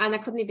answer, and I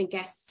couldn't even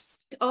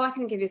guess. All I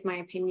can give is my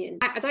opinion.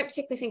 I don't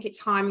particularly think it's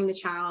harming the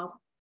child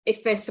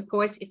if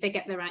they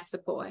get the right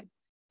support,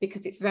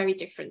 because it's a very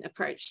different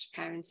approach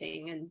to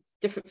parenting and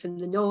different from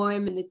the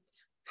norm and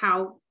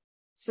how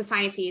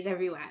society is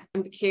everywhere.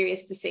 I'm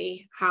curious to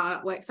see how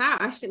it works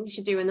out. I think we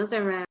should do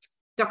another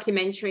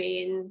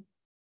documentary in,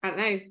 I don't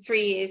know,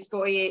 3 years,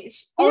 4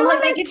 years. You know,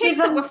 like those kids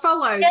that were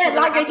followed. Yeah,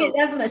 like they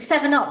did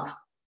 7 Up.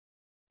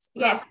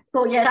 Yeah.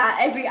 So yeah,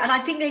 and I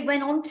think they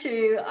went on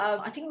to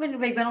when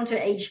they went on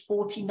to age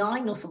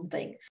 49 or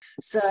something.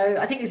 So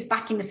I think it was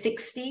back in the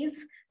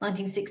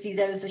 1960s,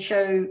 there was a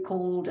show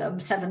called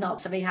 7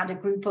 Up. So they had a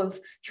group of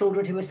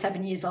children who were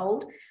 7 years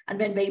old, and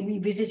then they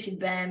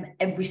revisited them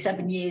every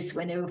 7 years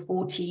when they were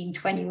 14,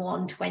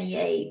 21,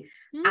 28.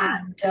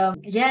 And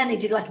and they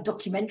did like a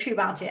documentary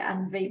about it,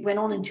 and they went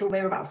on until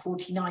they were about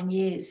 49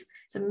 years.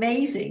 It's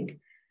amazing.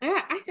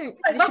 Yeah, I think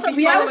they should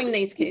be following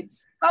these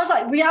kids. That was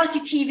like reality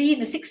TV in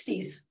the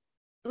 60s.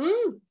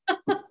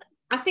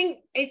 I think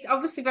it's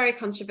obviously very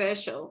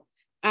controversial,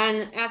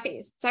 and I think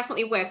it's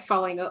definitely worth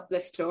following up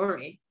the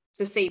story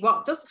to see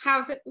how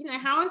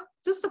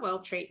does the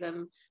world treat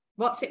them?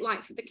 what's it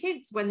like for the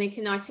kids when they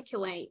can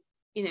articulate,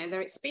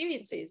 their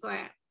experiences?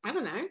 Like, I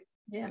don't know.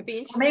 Yeah, it'd be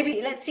interesting.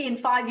 Maybe let's see in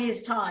 5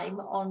 years' time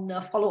on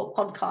a follow-up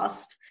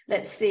podcast.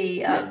 Let's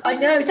see. I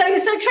know. So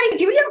Tracy,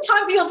 do we have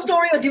time for your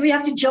story, or do we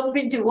have to jump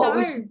into what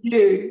we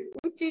do?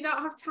 We do not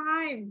have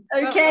time.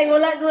 Okay,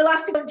 we'll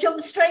have to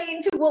jump straight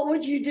into what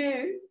would you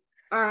do.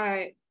 All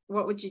right.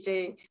 What would you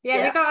do?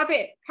 Yeah, we got a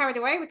bit carried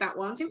away with that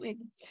one, didn't we?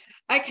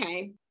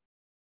 Okay.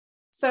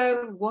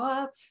 So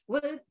what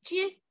would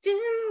you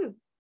do?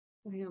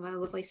 I got my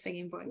lovely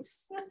singing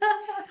voice.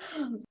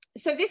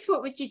 So this,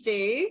 what would you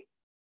do?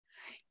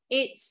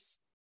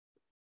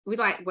 We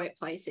like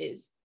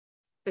workplaces.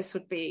 This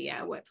would be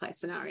a workplace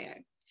scenario.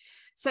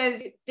 So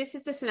this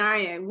is the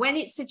scenario when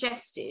it's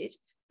suggested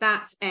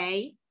that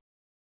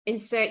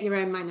insert your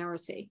own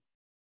minority,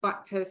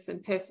 Black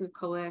person, person of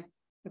color,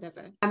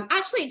 whatever.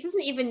 Actually, it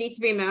doesn't even need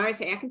to be a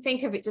minority. I can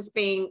think of it just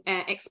being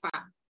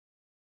expat.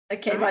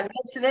 Okay, right.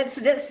 So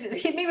let's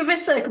hit me with a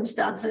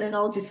circumstance and then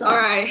I'll decide. All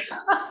right.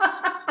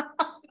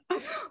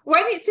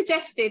 When it's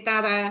suggested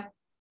that a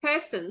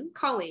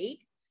colleague,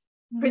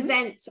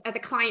 presents at a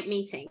client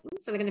meeting,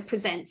 so they're going to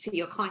present to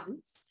your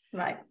clients.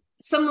 Right.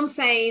 Someone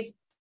says,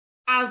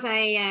 as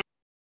a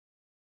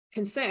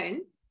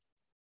concern,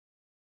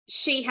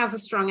 she has a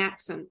strong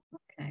accent.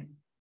 Okay.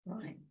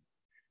 Right.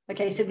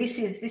 Okay. So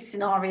this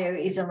scenario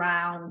is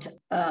around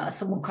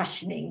someone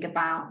questioning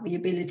about the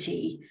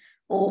ability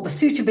or the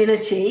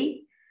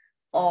suitability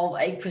of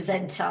a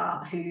presenter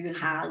who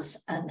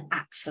has an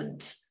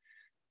accent.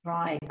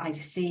 Right. I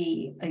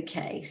see.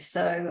 Okay.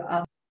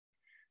 So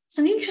it's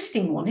an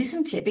interesting one,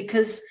 isn't it?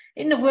 Because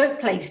in the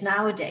workplace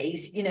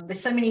nowadays, there's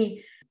so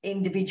many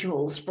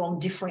individuals from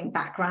differing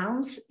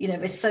backgrounds.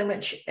 There's so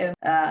much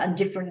and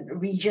different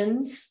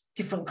regions,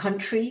 different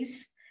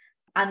countries,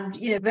 and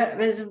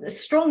there's a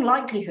strong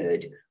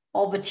likelihood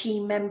of a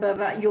team member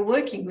that you're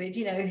working with,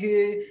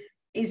 who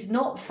is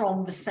not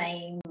from the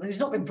same, who's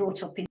not been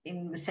brought up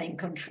in the same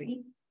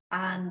country,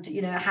 and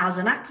has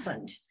an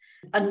accent,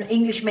 and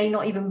English may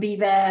not even be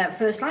their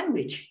first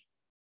language.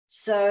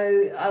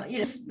 So,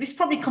 this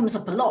probably comes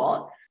up a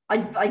lot.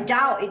 I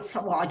doubt it's,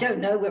 well, I don't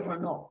know whether or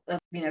not,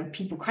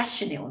 people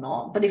question it or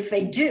not. But if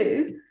they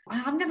do,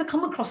 I've never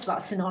come across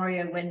that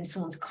scenario when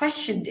someone's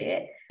questioned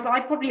it.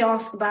 I'd probably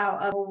ask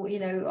about, I'd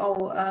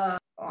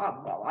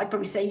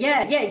probably say,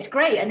 yeah, it's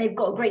great. And they've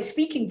got a great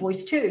speaking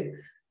voice too.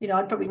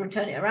 I'd probably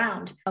return it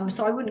around.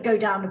 So I wouldn't go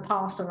down the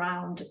path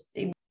around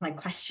like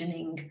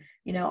questioning,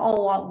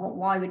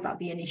 why would that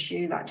be an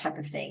issue, that type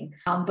of thing.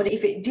 But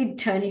if it did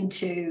turn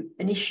into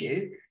an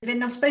issue,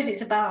 then I suppose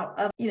it's about,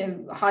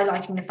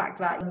 highlighting the fact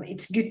that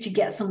it's good to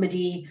get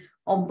somebody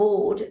on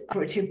board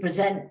to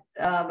present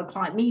the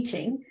client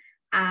meeting.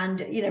 And,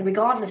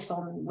 regardless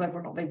on whether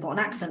or not they've got an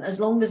accent, as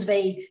long as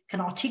they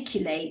can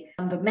articulate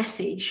the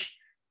message,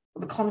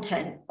 the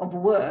content of the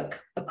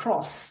work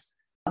across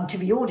to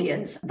the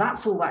audience,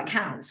 that's all that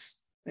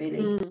counts,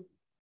 really.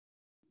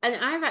 And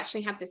I've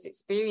actually had this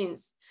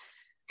experience,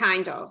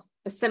 kind of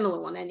a similar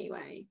one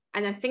anyway.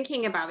 And I'm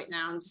thinking about it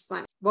now. I'm just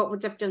like, what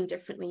would I have done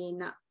differently in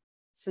that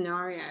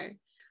scenario?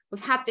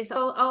 We've had this,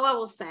 all I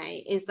will say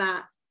is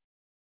that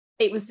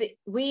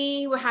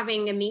we were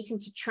having a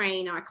meeting to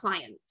train our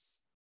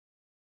clients,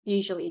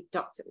 usually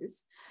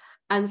doctors.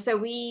 And so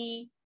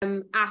we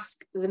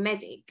asked the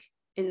medic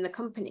in the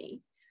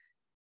company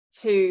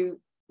to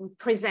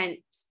present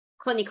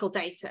clinical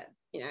data,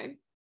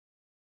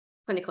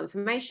 clinical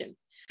information.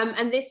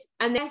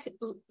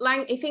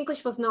 If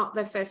English was not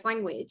their first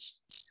language,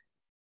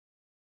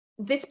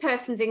 this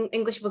person's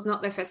English was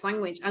not their first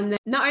language. And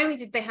not only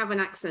did they have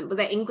an accent, but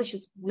their English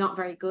was not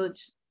very good.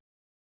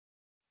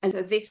 And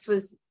so this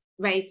was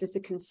raised as a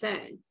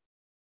concern.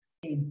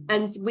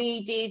 And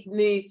we did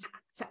move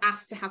to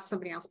ask to have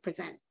somebody else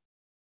present.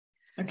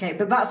 Okay,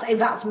 but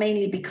that's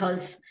mainly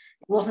because it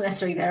wasn't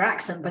necessarily their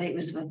accent, but it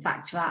was the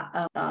fact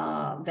that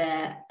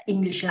their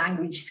English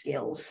language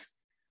skills.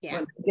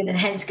 Yeah. And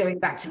hence going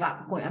back to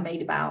that point I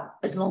made about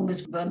as long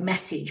as the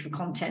message, the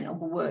content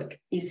of the work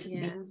is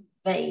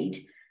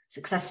conveyed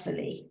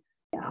successfully.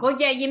 Yeah. Well,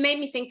 yeah, you made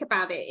me think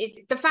about it. It's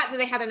the fact that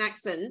they had an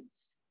accent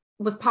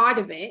was part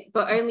of it,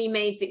 but only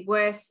made it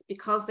worse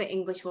because their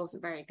English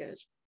wasn't very good.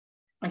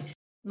 I see.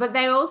 But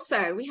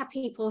we had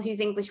people whose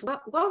English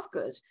was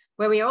good,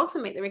 where we also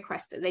make the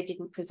request that they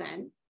didn't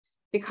present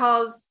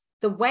because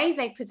the way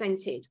they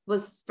presented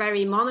was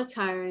very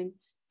monotone,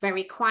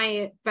 very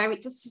quiet,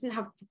 just didn't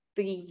have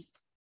the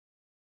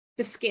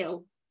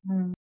skill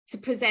to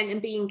present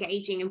and be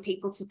engaging and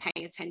people to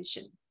pay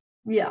attention.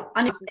 Yeah,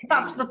 and if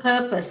that's the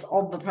purpose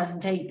of the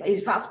presentation,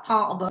 if that's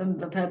part of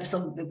the purpose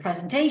of the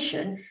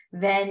presentation,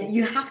 then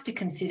you have to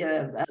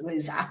consider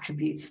those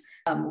attributes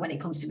when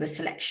it comes to the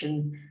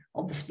selection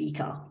of the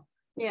speaker.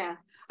 Yeah,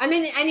 and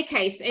in any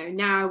case,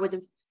 now I would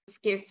have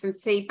given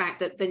feedback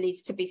that there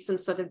needs to be some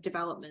sort of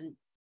development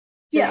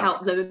to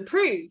help them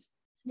improve.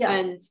 Yeah.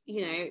 And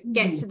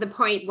get to the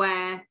point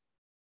where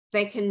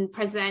they can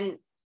present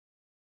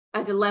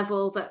at a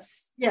level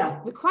that's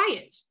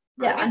required.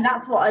 Yeah, right? And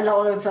that's what a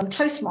lot of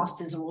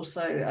Toastmasters are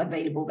also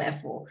available there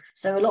for.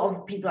 So a lot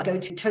of people that go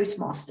to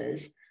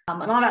Toastmasters,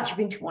 And I've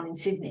actually been to one in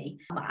Sydney.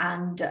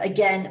 And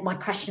again, my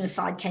question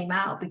aside came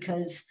out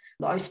because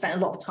I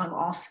spent a lot of time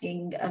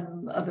asking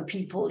other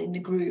people in the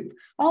group,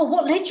 oh,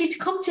 what led you to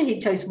come to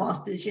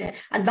Toastmasters? You know,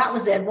 and that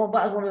was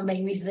one of the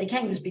main reasons they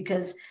came, was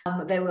because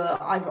there were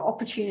either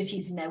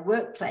opportunities in their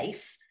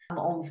workplace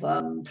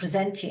of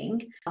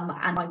presenting,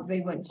 and they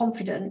weren't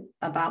confident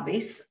about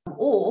this,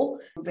 or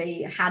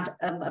they had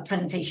a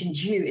presentation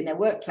due in their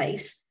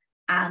workplace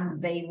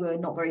and they were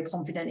not very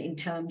confident in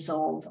terms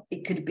of,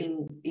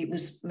 it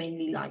was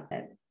mainly like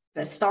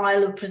their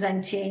style of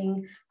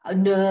presenting,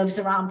 nerves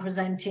around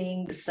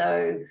presenting.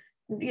 So,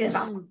 you know,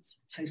 that's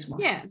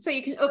Toastmasters. Yeah, so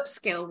you can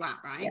upskill that,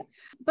 right? Yeah.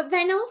 But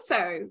then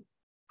also,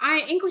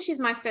 English is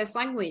my first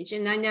language,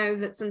 and I know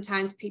that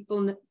sometimes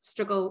people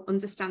struggle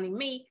understanding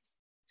me.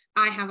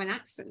 I have an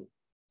accent.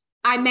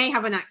 I may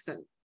have an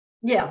accent.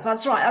 Yeah,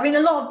 that's right. I mean, a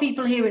lot of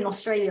people here in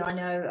Australia, I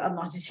know,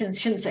 I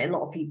shouldn't say a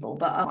lot of people,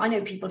 but I know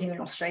people here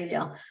in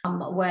Australia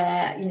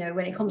where, you know,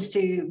 when it comes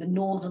to the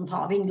northern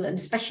part of England,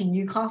 especially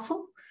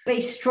Newcastle,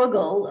 they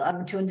struggle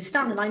to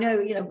understand. And I know,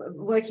 you know,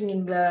 working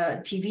in the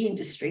TV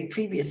industry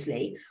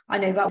previously, I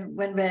know that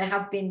when there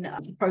have been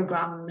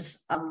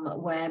programs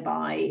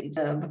whereby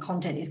the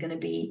content is going to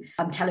be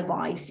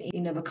televised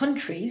in other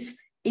countries,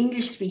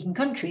 English-speaking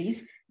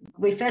countries,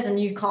 if there's a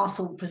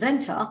Newcastle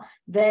presenter,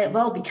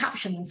 there'll be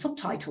captions and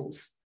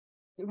subtitles.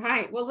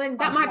 Right. Well, then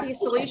that might be a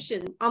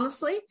solution.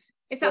 Honestly,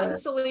 if that's a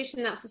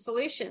solution, that's a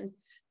solution.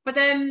 But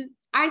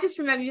I just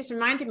remember, you just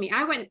reminded me,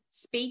 I went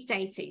speed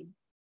dating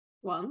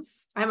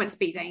once. I went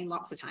speed dating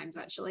lots of times,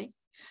 actually.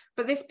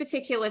 But this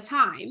particular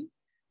time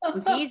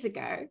was years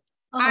ago.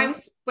 I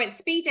went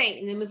speed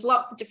dating, and there was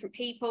lots of different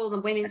people.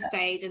 The women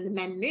stayed and the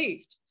men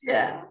moved.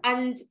 Yeah.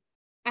 And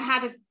I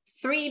had a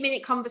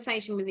 3-minute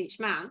conversation with each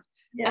man.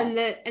 Yeah. And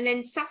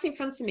then sat in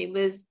front of me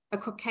was a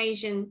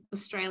Caucasian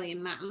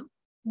Australian man.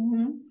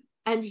 Mm-hmm.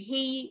 And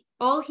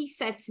all he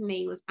said to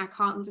me was, I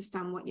can't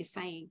understand what you're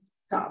saying.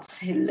 That's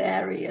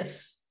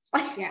hilarious.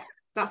 Yeah,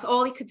 that's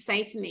all he could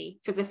say to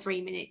me for the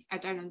 3 minutes. I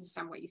don't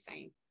understand what you're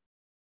saying.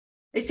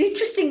 It's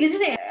interesting,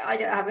 isn't it? I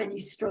don't have any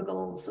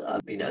struggles,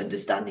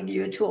 understanding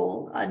you at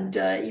all. And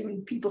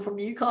even people from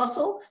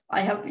Newcastle,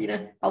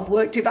 I've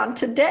worked with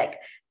Ant and Dec.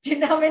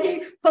 Didn't have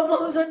any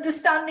problems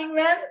understanding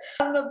them.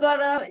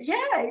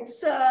 It's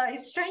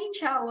strange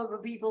how other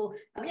people,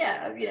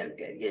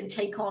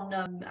 take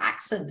on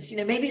accents. You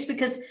know, maybe it's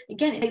because,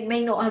 again, they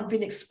may not have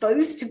been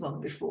exposed to one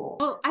before.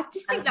 Well, I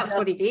just think that's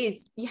what it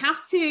is. You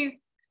have to.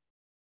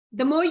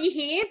 The more you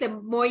hear, the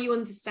more you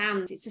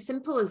understand. It's as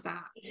simple as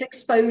that. It's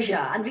exposure.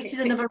 And this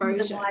is another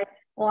reason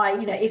why,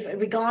 if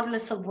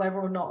regardless of whether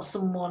or not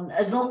someone,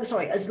 as long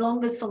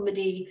as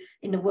somebody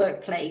in the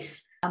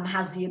workplace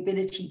has the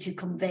ability to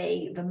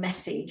convey the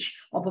message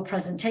of a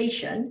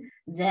presentation,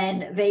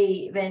 then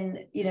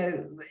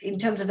in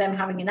terms of them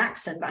having an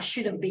accent, that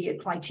shouldn't be a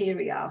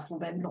criteria for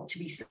them not to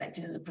be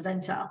selected as a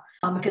presenter,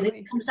 because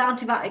it comes down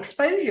to that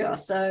exposure.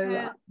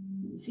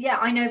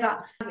 I know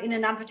that in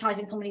an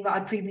advertising company that I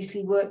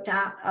previously worked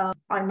at,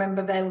 I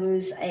remember there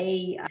was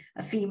a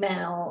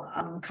female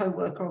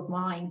co-worker of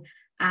mine,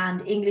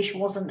 and English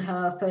wasn't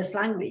her first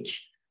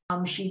language.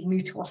 She'd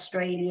moved to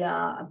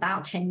Australia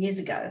about 10 years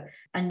ago,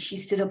 and she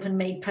stood up and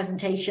made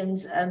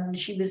presentations, and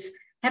she was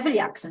heavily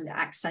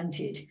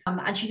accented,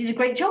 and she did a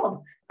great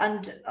job.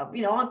 And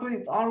our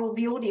group,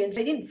 the audience,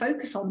 they didn't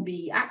focus on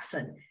the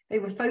accent. They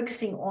were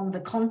focusing on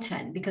the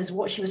content, because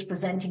what she was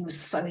presenting was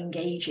so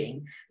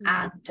engaging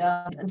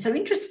and so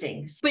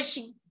interesting. But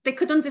they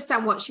could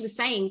understand what she was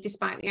saying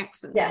despite the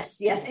accent.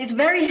 Yes, it's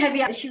very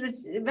heavy. She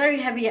was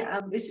very heavy.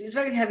 It was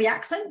very heavy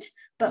accent,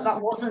 but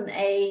that wasn't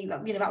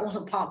that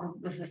wasn't part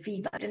of the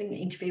feedback. I didn't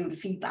interfere with the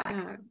feedback.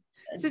 No.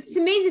 So to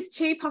me, there's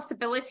two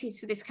possibilities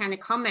for this kind of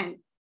comment.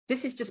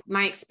 This is just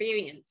my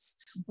experience.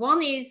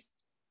 One is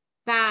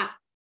that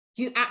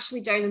you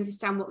actually don't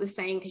understand what they're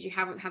saying because you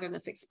haven't had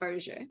enough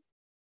exposure.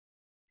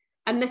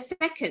 And the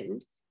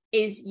second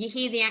is you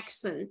hear the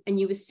accent and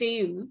you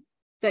assume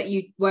that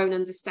you won't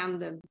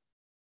understand them.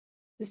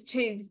 There's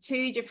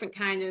two different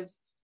kind of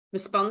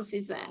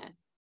responses there,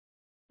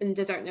 and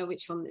I don't know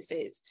which one this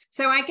is.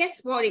 So I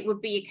guess what it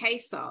would be a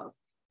case of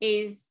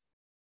is,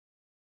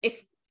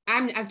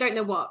 I don't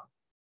know what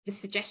the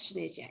suggestion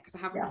is yet because I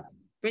haven't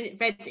read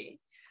it,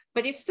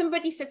 but if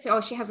somebody said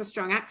she has a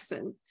strong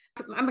accent,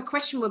 and my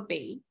question would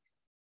be,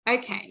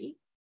 okay,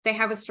 they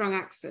have a strong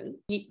accent.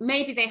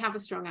 Maybe they have a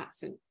strong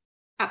accent.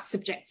 That's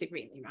subjective,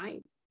 really,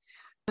 right?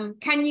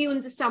 Can you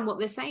understand what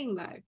they're saying,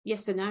 though?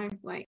 Yes or no?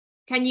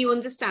 Can you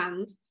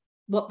understand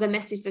what the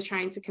message they're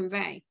trying to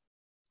convey?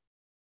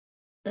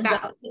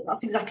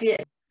 That's exactly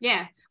it.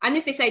 Yeah. And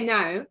if they say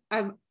no,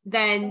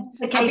 then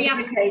it's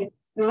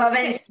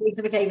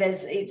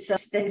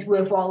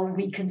worthwhile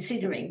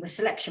reconsidering the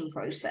selection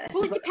process.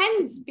 Well, it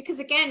depends, because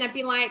again, I'd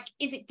be like,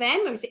 is it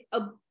them, or is it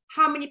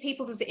how many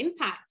people does it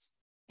impact?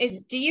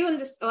 Do you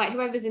understand,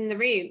 whoever's in the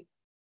room?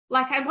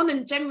 I want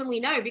to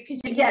generally know,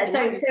 because so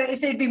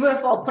it'd be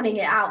worthwhile putting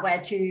it out there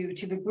to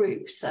the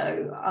group.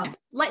 So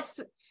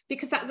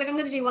because I'm going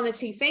to do one of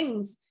two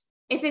things.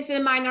 If it's a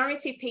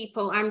minority of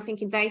people, I'm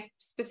thinking they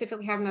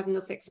specifically haven't had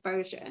enough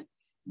exposure,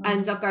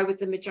 and I'll go with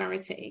the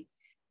majority.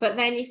 But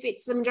then if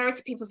it's the majority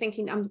of people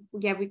thinking,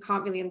 yeah, we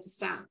can't really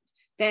understand,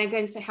 they're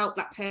going to help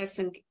that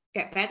person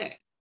get better.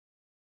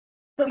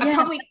 But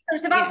yeah,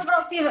 so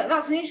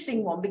that's an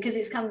interesting one, because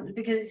it's kind of,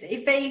 because it's,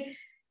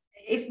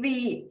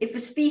 if a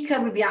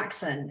speaker with the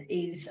accent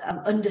is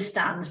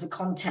understands the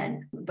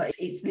content, but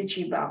it's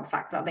literally about the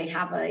fact that they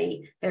have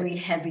a very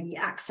heavy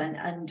accent,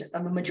 and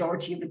a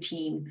majority of the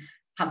team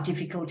have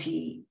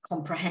difficulty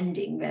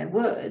comprehending their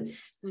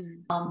words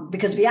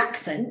because of the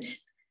accent,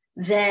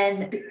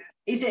 then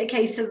is it a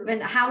case of, then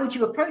how would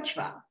you approach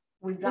that?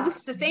 With that? Well, this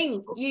is the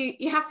thing.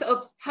 You have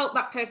to help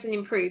that person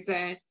improve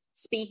their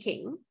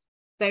speaking,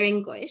 their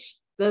English.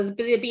 There'll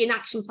be an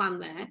action plan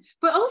there,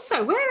 but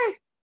also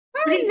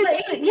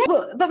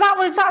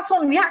that's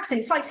on the accent.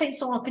 It's like saying to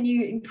someone, can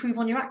you improve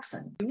on your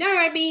accent? No,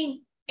 I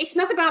mean, it's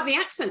not about the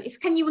accent. It's,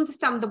 can you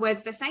understand the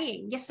words they're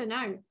saying? Yes or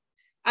no?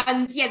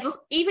 And yeah,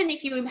 even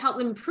if you help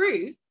them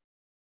improve,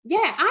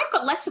 yeah, I've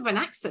got less of an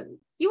accent.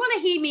 You want to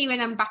hear me when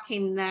I'm back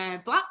in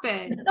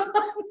Blackburn?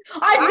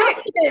 I'd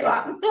love to do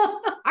that.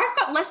 I've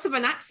got less of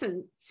an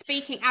accent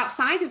speaking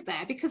outside of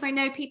there, because I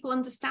know people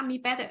understand me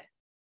better.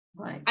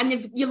 Right. And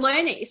if you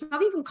learn it, it's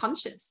not even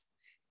conscious.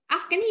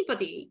 Ask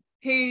anybody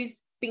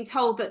who's been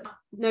told that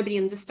nobody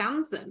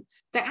understands them.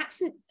 Their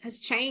accent has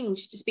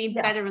changed, just being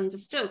better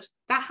understood.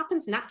 That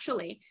happens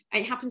naturally,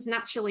 and it happens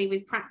naturally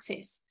with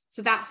practice.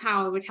 So that's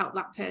how I would help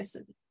that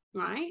person,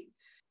 right?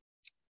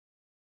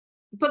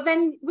 But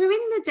then we're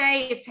in the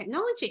day of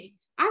technology.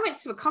 I went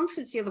to a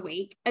conference the other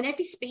week, and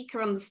every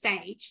speaker on the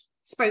stage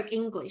spoke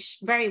English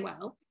very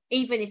well,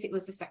 even if it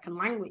was the second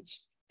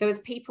language. There was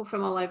people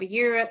from all over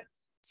Europe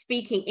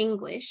speaking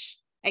English,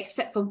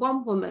 except for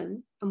one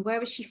woman. And where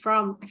was she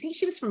from? I think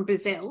she was from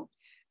Brazil,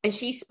 and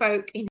she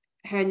spoke in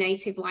her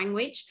native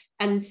language,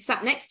 and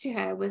sat next to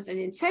her was an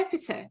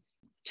interpreter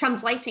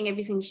translating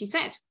everything she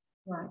said.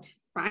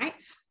 Right.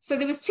 So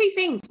there was two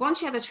things. One,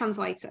 she had a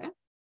translator.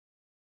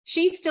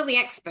 She's still the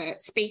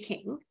expert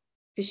speaking,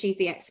 because she's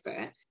the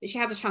expert, but she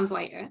had a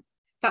translator.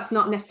 That's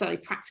not necessarily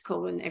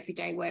practical in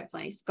everyday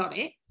workplace. Got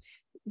it.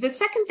 The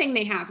second thing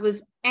they had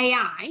was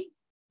AI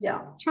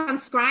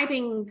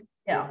transcribing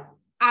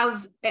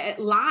as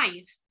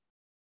live.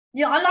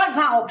 Yeah, I like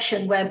that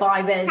option,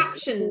 whereby there's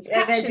captions.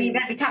 There'd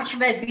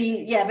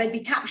be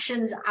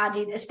captions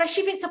added,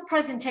 especially if it's a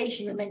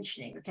presentation you're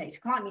mentioning. Okay, so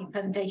client meeting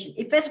presentation.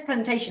 If there's a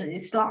presentation that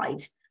is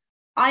slides,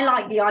 I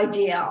like the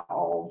idea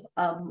of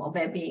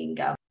there being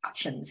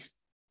captions,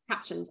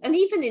 and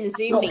even in a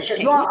Zoom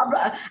meeting,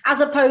 as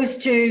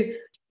opposed to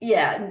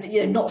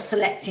not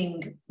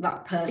selecting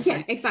that person.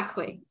 Yeah,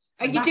 exactly.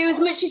 So you do as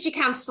much as you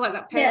can to select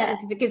that person,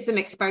 because it gives them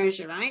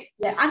exposure, right?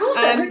 Yeah, and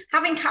also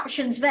having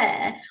captions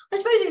there, I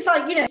suppose it's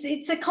like,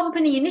 it's a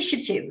company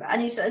initiative,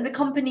 and it's the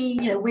company,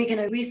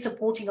 we're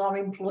supporting our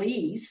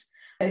employees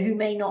who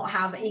may not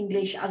have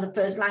English as a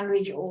first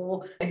language,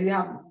 or who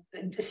have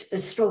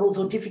struggles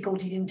or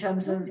difficulties in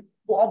terms of,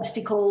 or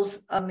obstacles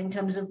in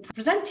terms of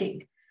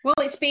presenting. Well,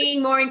 it's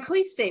being more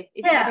inclusive.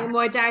 It's having a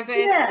more diverse.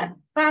 Yeah,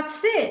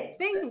 that's it.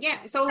 Thing. Yeah,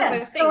 it's all of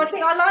those things. So I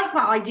think I like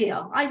that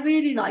idea. I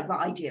really like that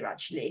idea,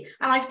 actually.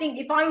 And I think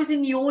if I was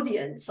in the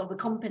audience of a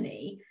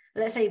company,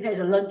 let's say if there's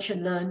a lunch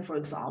and learn, for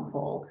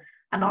example,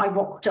 and I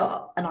rocked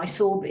up and I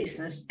saw this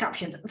and there's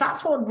captions,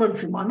 that's what would run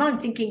through my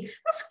mind, thinking,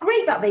 that's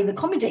great that they've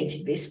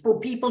accommodated this for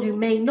people who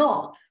may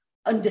not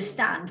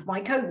understand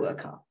my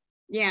co-worker.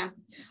 Yeah,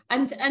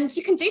 and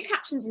you can do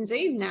captions in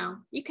Zoom now.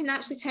 You can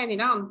actually turn it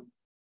on.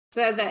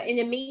 So that in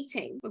a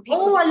meeting, when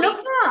people I love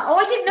that.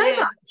 I didn't know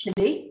that,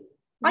 actually.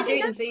 I do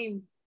it in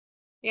Zoom.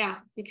 Yeah,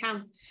 you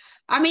can.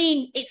 I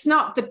mean, it's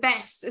not the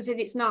best, as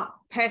in it's not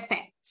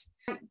perfect,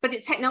 but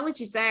the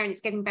technology's there and it's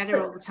getting better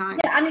all the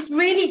time. Yeah, and it's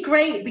really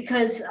great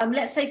because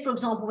let's say, for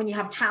example, when you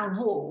have town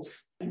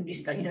halls in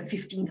this,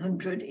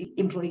 1,500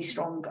 employee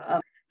strong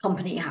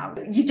company,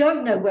 you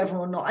don't know whether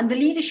or not, and the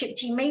leadership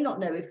team may not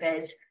know if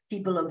there's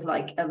people of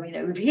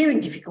with hearing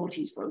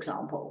difficulties, for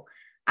example.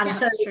 And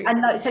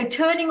so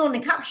turning on the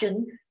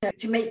caption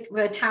to make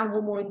the town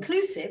hall more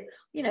inclusive,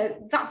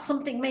 that's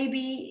something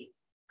maybe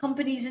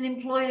companies and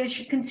employers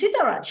should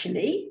consider,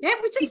 actually. Yeah,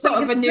 we just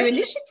thought of a new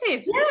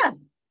initiative. Yeah,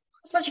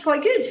 it's actually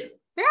quite good.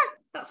 Yeah,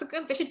 that's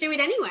good. They should do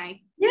it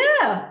anyway.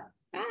 Yeah.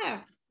 Yeah.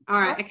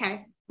 All right.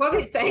 Okay. What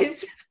it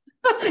says.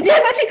 Yeah,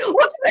 that's it.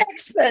 What do the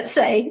experts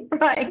say?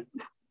 Right.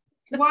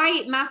 Why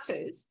it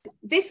matters.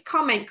 This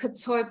comment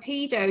could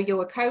torpedo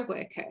your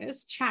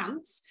co-worker's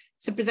chance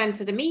to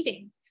present at a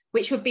meeting,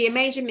 which would be a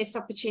major missed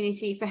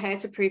opportunity for her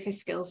to prove her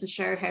skills and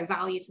show her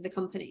value to the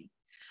company.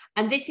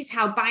 And this is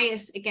how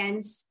bias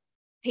against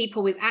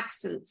people with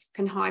accents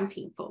can harm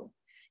people.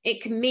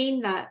 It can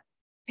mean that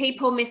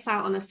people miss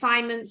out on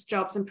assignments,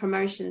 jobs, and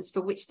promotions for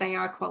which they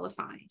are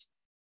qualified.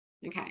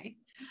 Okay.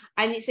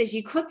 And it says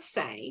you could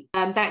say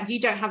that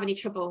you don't have any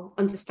trouble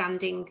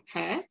understanding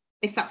her.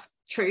 If that's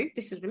true,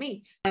 this is what I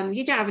mean.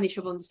 You don't have any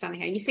trouble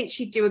understanding her, and you think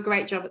she'd do a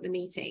great job at the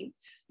meeting.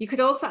 You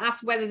could also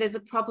ask whether there's a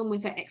problem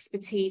with her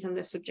expertise on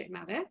the subject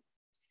matter.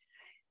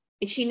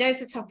 If she knows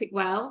the topic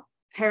well,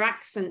 her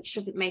accent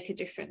shouldn't make a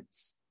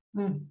difference.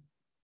 Mm.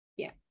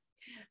 Yeah.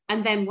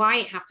 And then why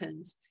it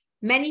happens.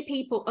 Many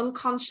people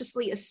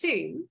unconsciously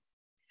assume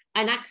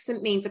an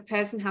accent means a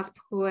person has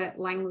poor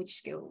language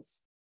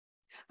skills.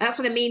 That's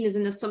what I mean. There's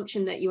an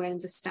assumption that you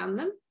understand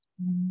them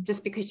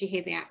just because you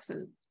hear the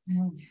accent.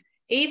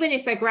 Even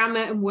if their grammar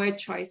and word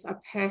choice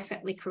are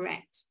perfectly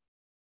correct.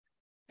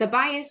 The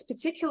bias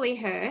particularly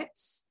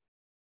hurts,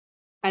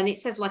 and it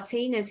says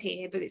Latinas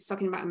here, but it's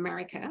talking about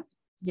America.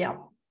 Yeah.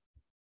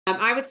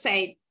 I would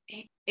say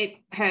it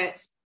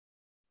hurts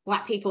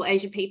Black people,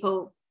 Asian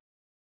people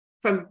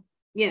from,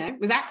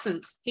 with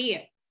accents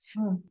here.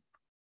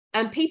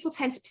 And people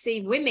tend to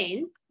perceive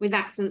women with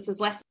accents as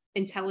less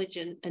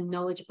intelligent and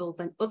knowledgeable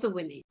than other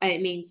women. And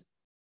it means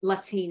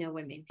Latina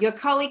women. Your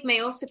colleague may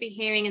also be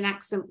hearing an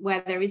accent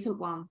where there isn't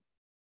one.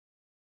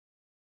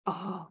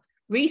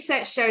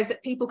 Research shows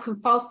that people can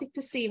falsely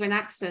perceive an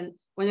accent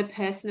when a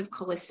person of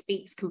color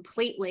speaks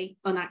completely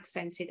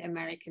unaccented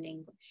American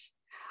English.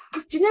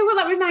 Do you know what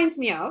that reminds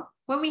me of?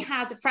 When we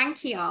had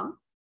Frankie on,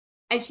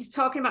 and she's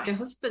talking about her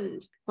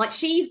husband. Like,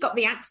 she's got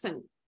the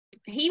accent.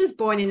 He was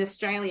born in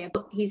Australia,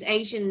 but he's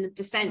Asian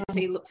descent, so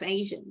he looks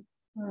Asian.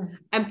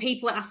 And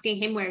people are asking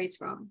him where he's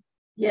from.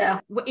 Yeah.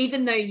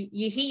 Even though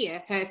you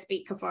hear her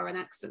speak with a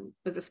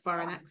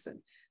foreign accent,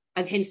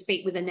 and him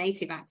speak with a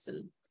native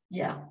accent.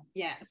 Yeah.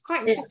 Yeah, it's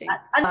quite interesting.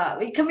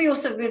 Can we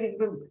also really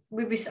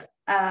be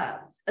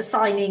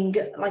assigning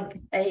like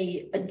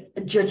a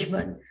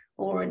judgment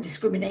or a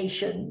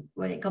discrimination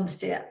when it comes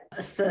to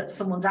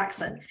someone's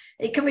accent?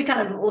 It can be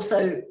kind of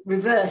also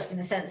reversed in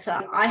the sense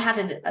that I had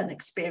an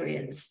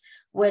experience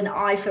when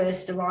I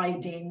first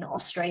arrived in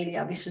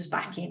Australia. This was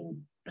back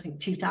in, I think,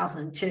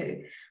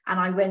 2002, and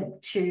I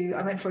went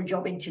for a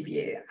job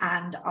interview,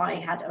 and I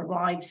had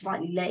arrived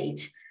slightly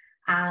late,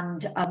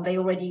 and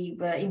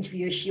the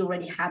interviewer, she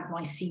already had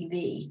my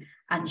CV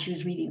and she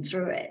was reading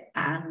through it.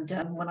 And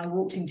when I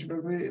walked into the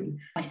room,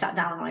 I sat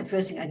down, and the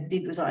first thing I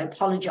did was I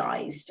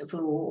apologized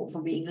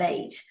for being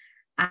late.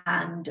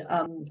 And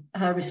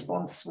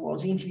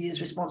the interviewer's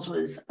response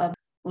was,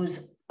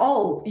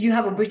 "Oh, you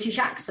have a British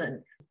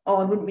accent. Oh,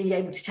 I wouldn't be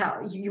able to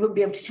tell. You wouldn't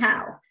be able to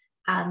tell."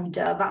 And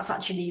that was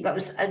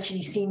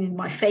actually seen in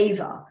my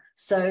favor.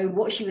 So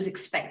what she was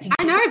expecting,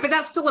 I know, but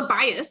that's still a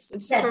bias.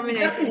 It's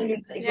discrimination.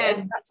 Exactly.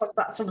 Yeah. That's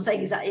what I'm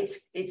saying, is that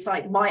it's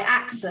like my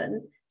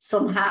accent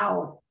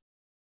somehow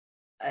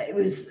it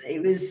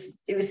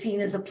was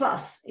seen as a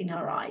plus in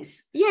her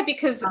eyes. Yeah,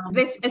 because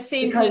they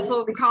assume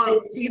people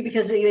can't.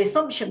 Because the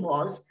assumption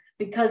was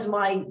because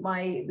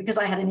because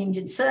I had an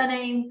Indian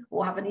surname,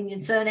 or have an Indian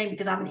surname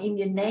because I have an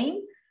Indian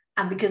name,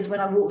 and because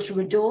when I walk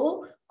through a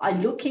door I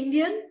look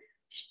Indian.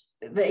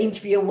 The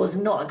interviewer was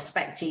not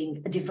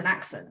expecting a different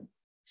accent.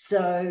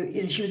 So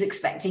she was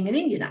expecting an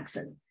Indian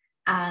accent,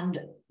 and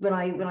when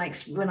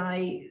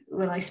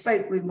I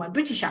spoke with my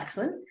British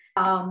accent,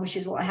 which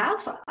is what I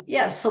have,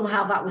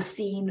 somehow that was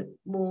seen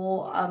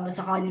more as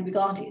highly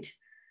regarded.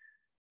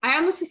 I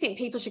honestly think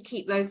people should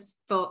keep those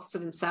thoughts to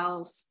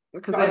themselves,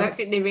 because I don't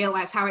think they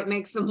realise how it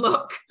makes them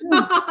look.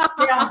 And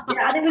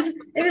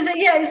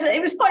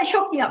it was quite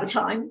shocking at the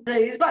time. So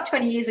it was about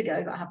 20 years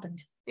ago that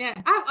happened. Yeah,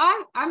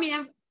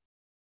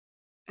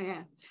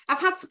 I've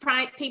had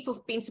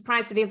people being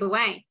surprised the other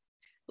way.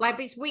 Like,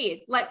 it's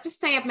weird. Like,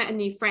 just say I've met a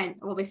new friend.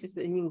 Well, this is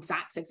an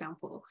exact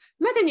example.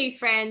 Met a new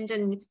friend,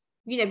 and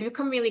we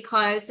become really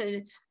close,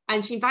 and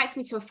she invites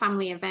me to a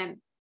family event.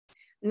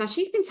 Now,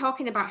 she's been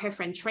talking about her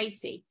friend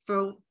Tracy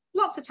for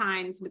lots of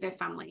times with her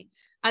family,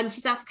 and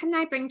she's asked, "Can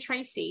I bring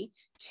Tracy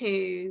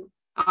to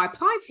our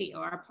party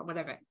or our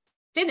whatever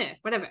dinner,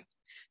 whatever?"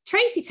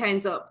 Tracy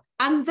turns up,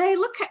 and they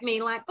look at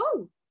me like,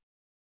 "Oh,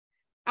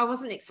 I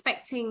wasn't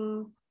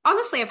expecting."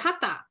 Honestly, I've had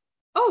that.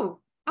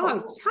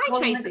 Hi,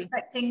 Tracy.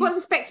 Wasn't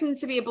expecting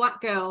to be a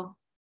Black girl.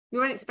 We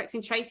weren't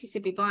expecting Tracy to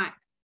be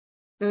Black.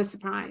 They were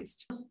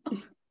surprised.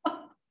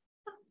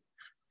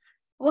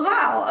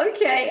 Wow.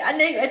 Okay.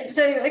 And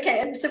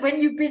so when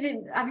you've been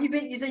in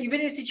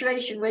a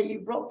situation where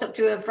you've rocked up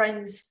to a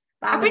friend's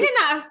family? I've been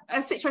in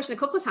a situation a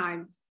couple of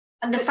times.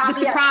 And the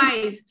family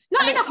surprised,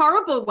 not in a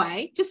horrible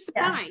way, just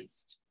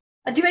surprised.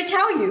 Yeah. And do they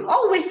tell you?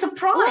 Oh, we're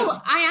surprised.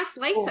 Well, I asked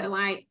later,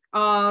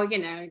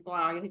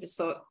 blah,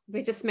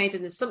 they just made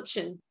an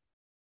assumption.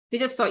 They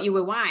just thought you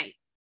were white.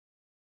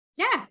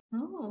 Yeah.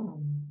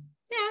 Oh.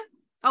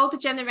 Yeah. Older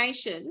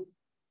generation.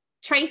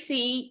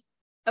 Tracy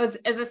as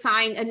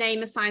a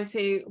name assigned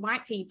to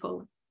white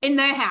people in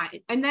their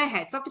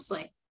heads,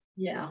 obviously.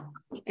 Yeah.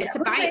 It's a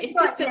bias. It's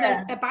just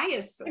a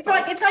bias. It's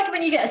like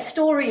when you get a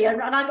story,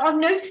 and I'm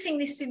noticing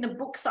this in the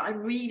books that I'm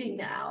reading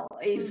now,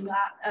 is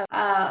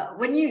that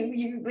when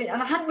you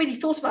and I hadn't really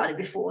thought about it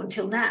before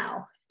until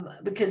now,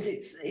 because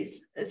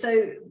it's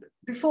so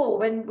before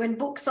when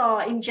books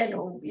are in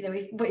general,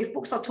 if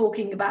books are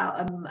talking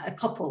about a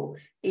couple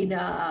in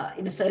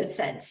a certain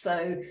sense,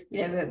 so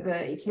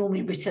it's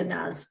normally written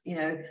as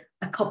a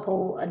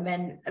couple, and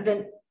then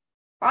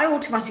I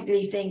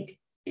automatically think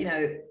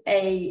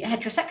a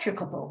heterosexual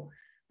couple.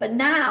 But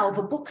now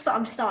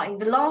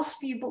the last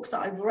few books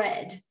that I've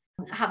read,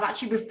 have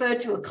actually referred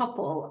to a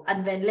couple,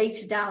 and then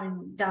later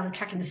down the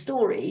track in the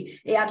story,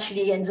 it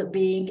actually ends up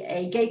being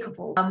a gay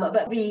couple.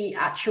 But the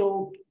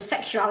actual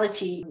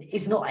sexuality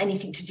is not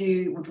anything to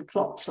do with the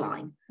plot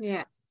line.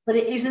 Yeah. But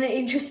isn't it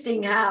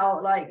interesting how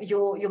like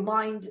your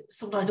mind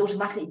sometimes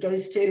automatically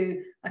goes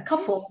to a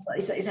couple,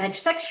 yes. It's a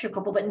heterosexual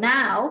couple, but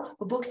now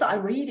the books that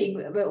I'm reading,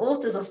 the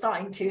authors are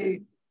starting to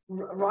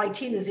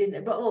write in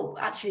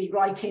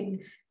write in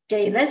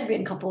gay and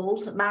lesbian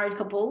couples, married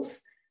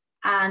couples,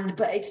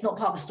 but it's not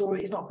part of a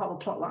story, it's not part of a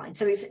plot line.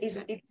 So it's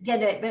again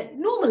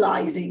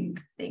normalizing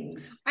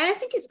things. And I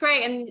think it's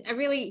great, and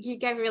you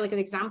gave a really good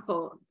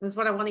example, because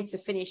what I wanted to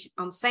finish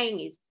on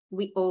saying is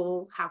we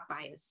all have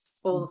bias,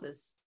 all of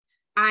us.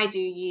 I do,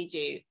 you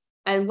do.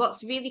 And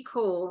what's really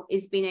cool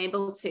is being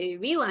able to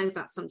realize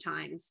that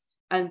sometimes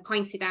and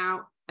point it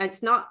out. And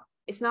it's not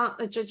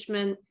a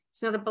judgment,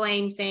 it's not a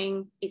blame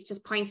thing, it's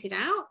just pointed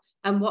out.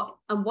 And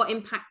what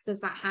impact does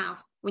that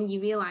have when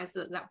you realize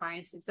that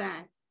bias is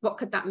there? What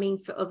could that mean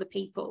for other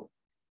people?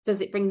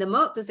 Does it bring them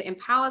up? Does it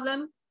empower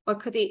them? Or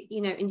could it,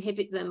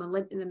 inhibit them or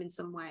limit them in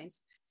some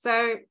ways?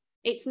 So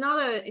it's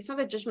not a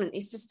judgment,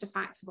 it's just a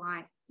fact of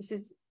life. This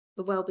is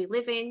the world we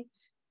live in.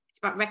 It's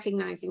about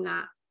recognizing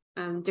that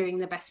and doing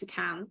the best we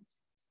can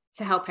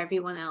to help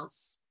everyone.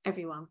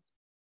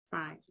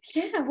 Right.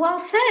 Yeah, well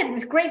said. It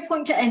was a great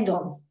point to end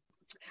on.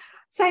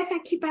 So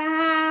thank you,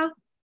 Belle.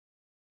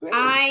 Great.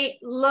 I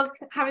love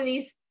having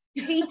these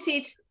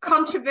heated,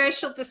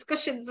 controversial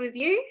discussions with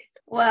you.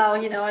 Well,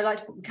 I like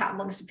to put the cat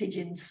amongst the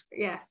pigeons.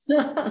 Yes.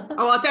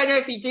 Oh, I don't know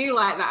if you do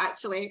like that,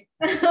 actually.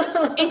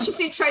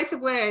 Interesting choice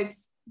of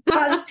words.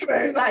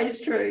 That is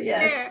true.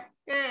 Yes.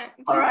 Yeah.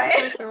 All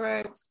right. All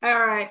right.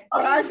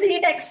 I'll see you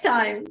next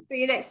time.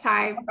 See you next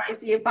time. All right.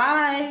 See you.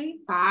 Bye.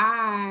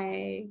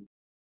 Bye.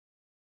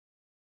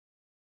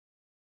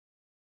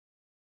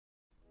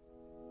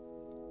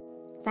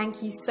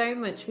 Thank you so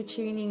much for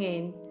tuning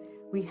in.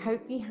 We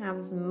hope you have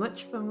as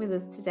much fun with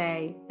us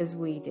today as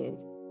we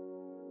did.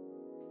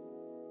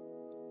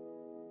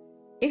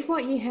 If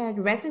what you heard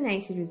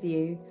resonated with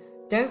you,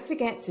 don't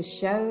forget to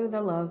show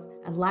the love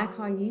and like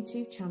our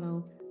YouTube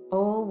channel,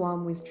 All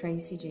One with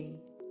Tracy G.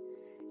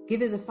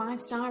 Give us a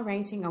 5-star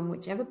rating on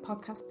whichever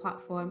podcast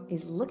platform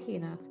is lucky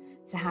enough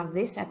to have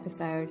this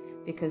episode,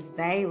 because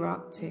they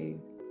rock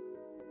too.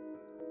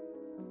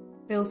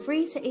 Feel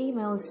free to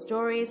email us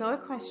stories or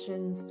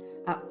questions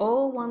at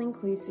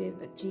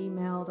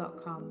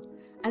alloneinclusive@gmail.com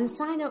and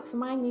sign up for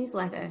my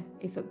newsletter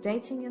if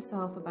updating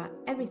yourself about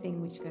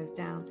everything which goes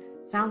down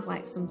sounds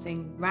like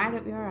something right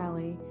up your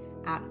alley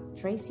at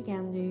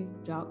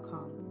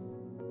tracygandu.com.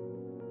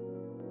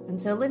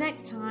 Until the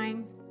next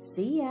time,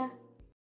 see ya!